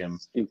couldn't take him.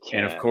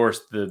 And of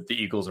course, the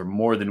Eagles are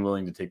more than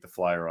willing to take the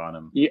flyer on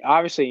him.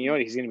 Obviously, you know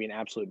what? He's going to be an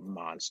absolute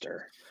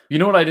monster. You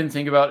know what I didn't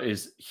think about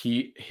is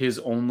his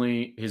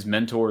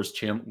mentors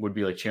would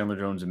be like Chandler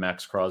Jones and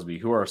Max Crosby,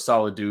 who are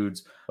solid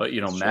dudes. But,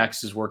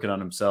 Max is working on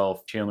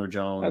himself. Chandler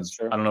Jones,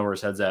 I don't know where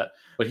his head's at.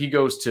 But he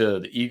goes to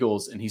the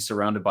Eagles and he's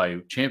surrounded by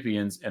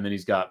champions. And then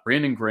he's got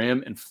Brandon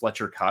Graham and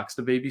Fletcher Cox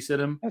to babysit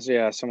him.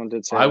 Yeah, someone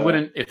did say I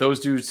wouldn't. If those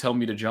dudes tell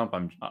me to jump,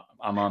 I'm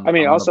on.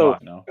 Also,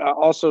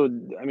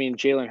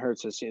 Jalen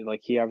Hurts is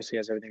like he obviously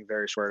has everything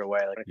very squared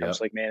away. Like when it comes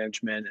to like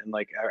management and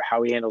like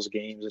how he handles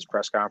games, his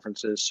press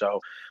conferences. So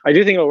I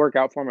do think it'll work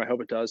out for him. I hope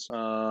it does.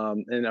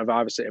 And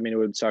obviously, it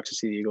would suck to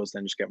see the Eagles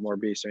then just get more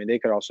beasts. They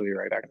could also be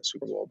right back in the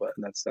Super Bowl, but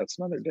that's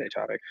another day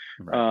topic.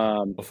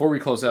 Right. Before we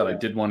close out, I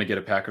did want to get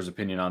a Packers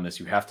opinion on this.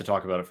 You have to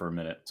talk about it for a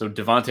minute. So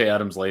Davante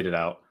Adams laid it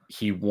out.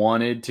 He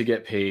wanted to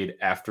get paid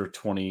after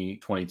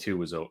 2022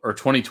 was over, or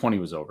 2020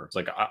 was over. It's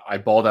like I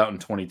balled out in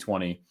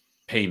 2020.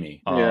 Pay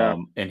me.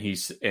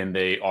 And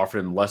they offered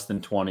him less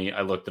than 20.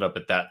 I looked it up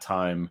at that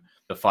time.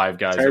 The 5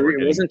 guys.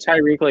 Wasn't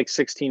Tyreek like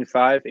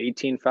 16.5,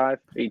 18.5,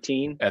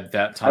 18? At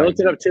that time. I looked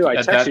it up too. I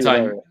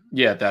texted you.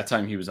 Yeah, at that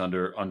time he was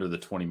under the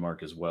 20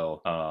 mark as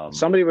well.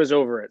 Somebody was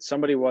over it.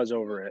 Somebody was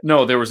over it.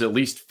 No, there was at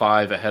least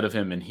 5 ahead of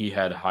him, and he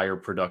had higher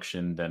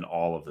production than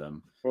all of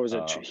them. What was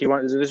it?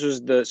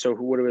 So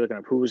what are we looking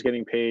at? Who was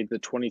getting paid the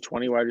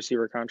 2020 wide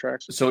receiver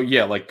contracts? So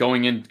yeah, like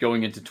going into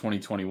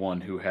 2021,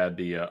 who had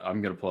the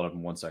I'm going to pull it up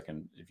in 1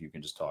 second if you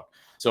can just talk.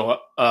 So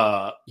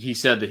he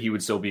said that he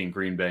would still be in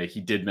Green Bay. He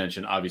did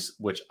mention obviously,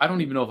 which I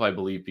don't even know if I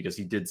believe, because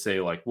he did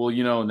say like, well,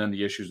 and then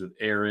the issues with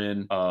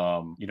Aaron,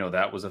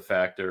 that was a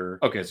factor.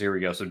 Okay, so here we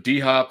go. So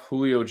D-Hop,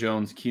 Julio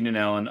Jones, Keenan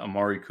Allen,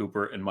 Amari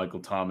Cooper, and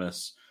Michael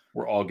Thomas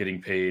were all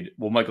getting paid.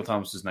 Well, Michael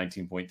Thomas was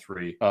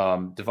 19.3.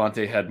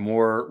 Davante had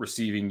more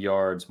receiving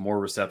yards, more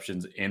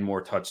receptions, and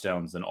more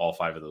touchdowns than all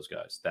 5 of those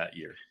guys that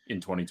year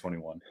in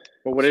 2021.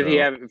 But what did he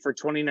have for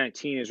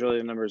 2019 is really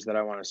the numbers that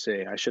I want to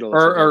see. I should have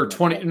or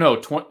 20 no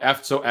 20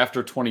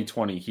 after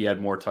 2020 he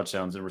had more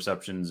touchdowns and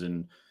receptions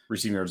and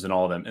receiving yards than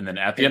all of them. And then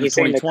at the end of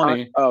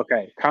 2020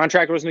 okay,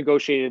 contract was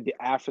negotiated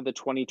after the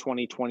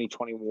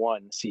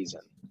 2020-2021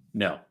 season.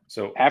 No.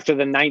 So after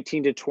the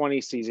 19 to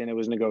 20 season, it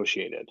was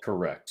negotiated.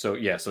 Correct. So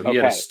yeah, so he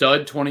had a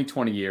stud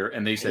 2020 year,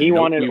 and they said he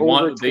wanted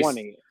over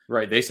 20.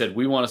 Right. They said,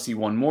 we want to see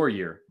one more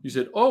year. You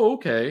said, oh,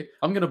 okay,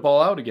 I'm going to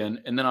ball out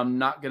again, and then I'm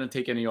not going to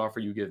take any offer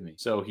you give me.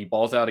 So he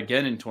balls out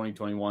again in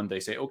 2021. They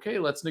say, okay,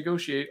 let's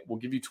negotiate. We'll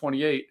give you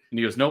 28. And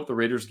he goes, nope, the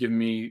Raiders give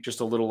me just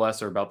a little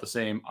less or about the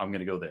same. I'm going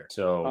to go there.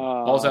 So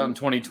balls out in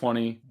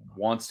 2020,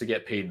 wants to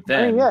get paid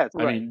then. I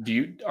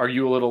mean, are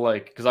you a little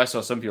like, because I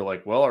saw some people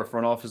like, well, our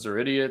front office are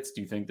idiots.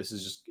 Do you think this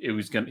is just, he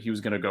was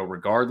going to go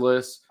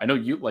regardless? I know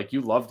you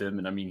loved him,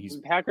 and I mean,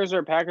 Packers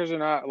are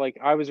not like,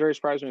 I was very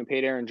surprised when we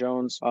paid Aaron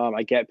Jones.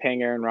 I get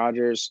paying Aaron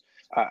Rodgers.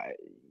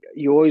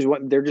 You always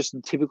want, they're just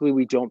typically,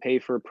 we don't pay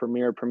for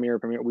premier.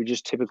 We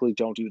just typically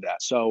don't do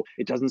that. So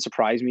it doesn't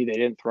surprise me they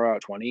didn't throw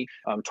out 20.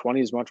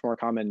 20 is much more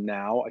common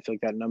now. I feel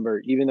like that number,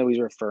 even though he's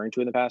referring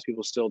to in the past,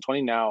 people still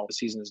 20 now, the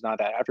season is not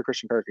that. After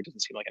Christian Kirk, it doesn't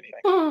seem like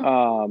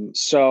anything.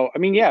 So, I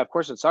mean, yeah, of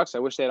course it sucks. I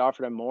wish they had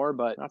offered him more,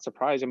 but not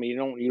surprised. I mean,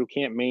 you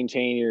can't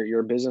maintain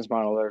your business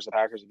model there as the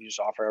Packers if you just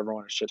offer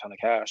everyone a shit ton of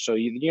cash. So,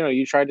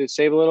 you tried to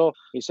save a little.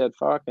 He said,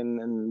 fuck,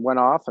 and went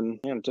off, and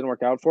it didn't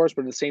work out for us.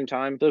 But at the same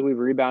time, I feel like we've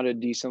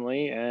rebounded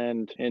decently.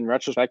 And in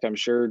retrospect, I'm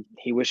sure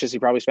he wishes he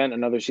probably spent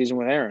another season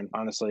with Aaron,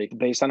 honestly.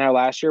 Based on how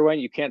last year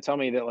went, you can't tell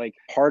me that like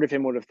part of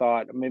him would have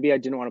thought, maybe I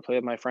didn't want to play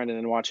with my friend and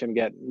then watch him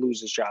lose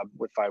his job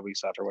with 5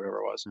 weeks left or whatever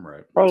it was.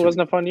 Right. Probably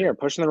wasn't a fun year.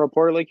 Pushing the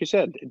report, like you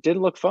said, it did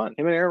look fun.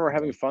 Him and Aaron were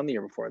having fun the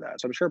year before that.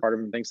 So I'm sure part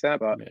of him thinks that.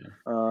 But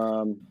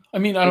I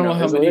mean, I don't know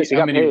how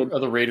many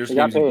other Raiders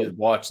games he did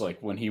watch. Like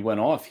when he went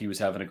off, he was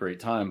having a great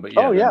time. But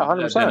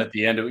 100%. Then at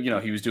the end,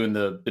 he was doing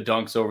the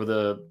dunks over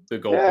the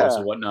goalposts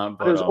and whatnot.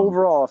 But it was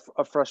overall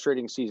a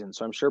frustrating season.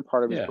 So I'm sure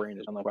part of his brain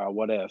is like, wow,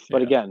 what if?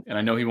 But again, and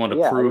I know he wanted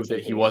to prove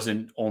that he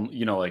wasn't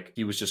only, like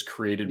he was just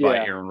created by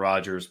Aaron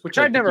Rodgers, which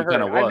I've never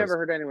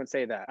heard anyone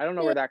say that. I don't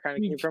know where that kind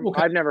of came from.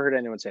 I've never heard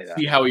anyone say that.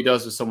 See how he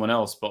does with someone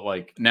else, but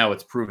like now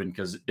it's proven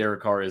because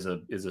Derek Carr is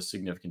a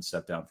significant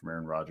step down from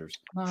Aaron Rodgers.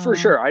 For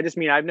sure. I just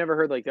mean I've never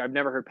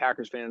heard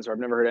Packers fans, or I've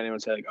never heard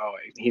anyone say like, oh,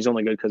 he's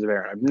only good because of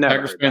Aaron. I've never.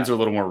 Packers fans are a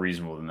little more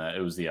reasonable than that.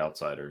 It was the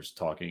outsiders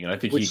talking, and I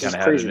think he kind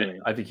of had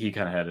it. I think he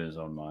kind of had it in his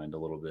own mind a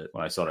little bit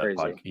when I saw that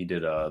podcast. He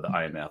did the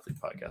I Am Athlete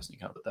podcast, and he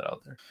kind of put that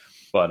out there.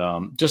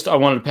 But just I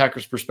wanted a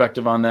Packers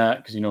perspective on that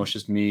because it's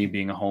just me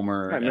being a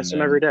homer. I miss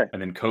him every day.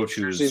 And then coach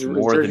who's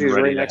more than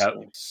ready to have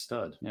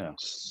stud. Yeah,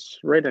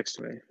 right next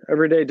to me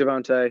every day.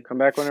 Davante, come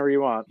back whenever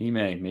you want. He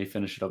may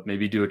finish it up.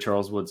 Maybe do a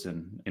Charles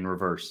Woodson in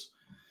reverse.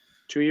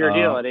 2-year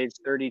deal at age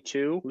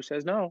 32. Who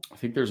says no? I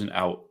think there's an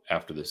out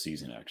after this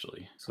season,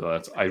 actually. So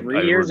that's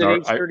 3 years at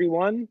age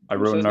 31. I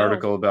wrote an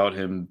article about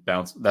him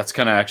bounce. That's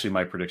kind of actually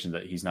my prediction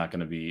that he's not going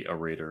to be a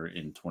Raider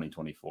in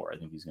 2024. I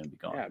think he's going to be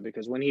gone. Yeah,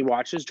 because when he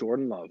watches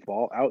Jordan Love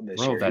ball out this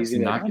year, he's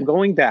I'm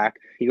going back.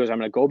 He goes, I'm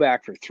going to go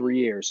back for 3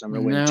 years. I'm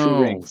going to win 2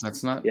 rings.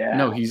 That's not. Yeah,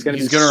 no, he's going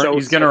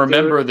to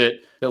remember that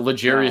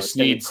L'Jarius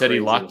Sneed said he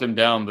locked him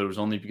down, but it was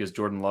only because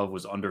Jordan Love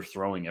was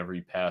underthrowing every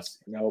pass.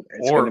 Nope,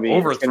 or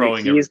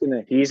overthrowing. He's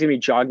going to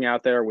be jogging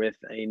out there with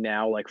a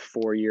now like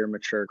 4-year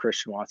mature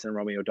Christian Watson and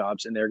Romeo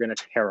Doubs, and they're going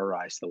to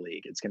terrorize the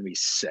league. It's going to be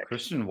sick.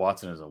 Christian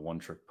Watson is a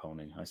one-trick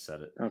pony. I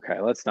said it. Okay,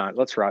 let's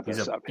wrap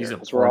this up here.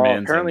 We're all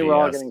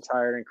getting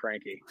tired and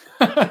cranky.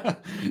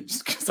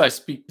 Just because I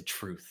speak the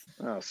truth.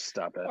 Oh,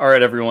 stop it. All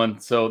right, everyone.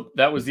 So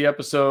that was the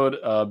episode.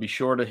 Be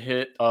sure to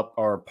hit up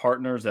our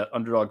partners at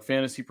Underdog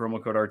Fantasy,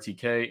 promo code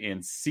RTK,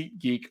 and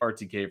SeatGeek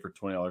RTK for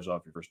 $20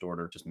 off your first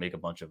order. Just make a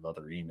bunch of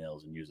other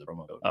emails and use the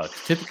promo code.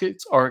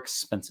 Certificates are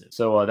expensive.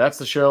 So that's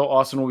the show.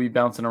 Austin will be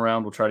bouncing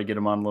around. We'll try to get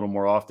him on a little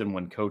more often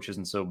when Coach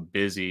isn't so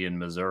busy in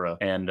Missouri.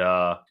 And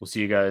we'll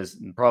see you guys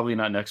probably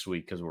not next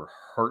week because we're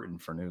hurting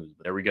for news.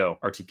 But there we go.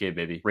 RTK,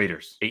 baby.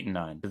 Raiders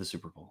 8-9 to the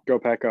Super Bowl. Go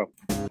Pack, go.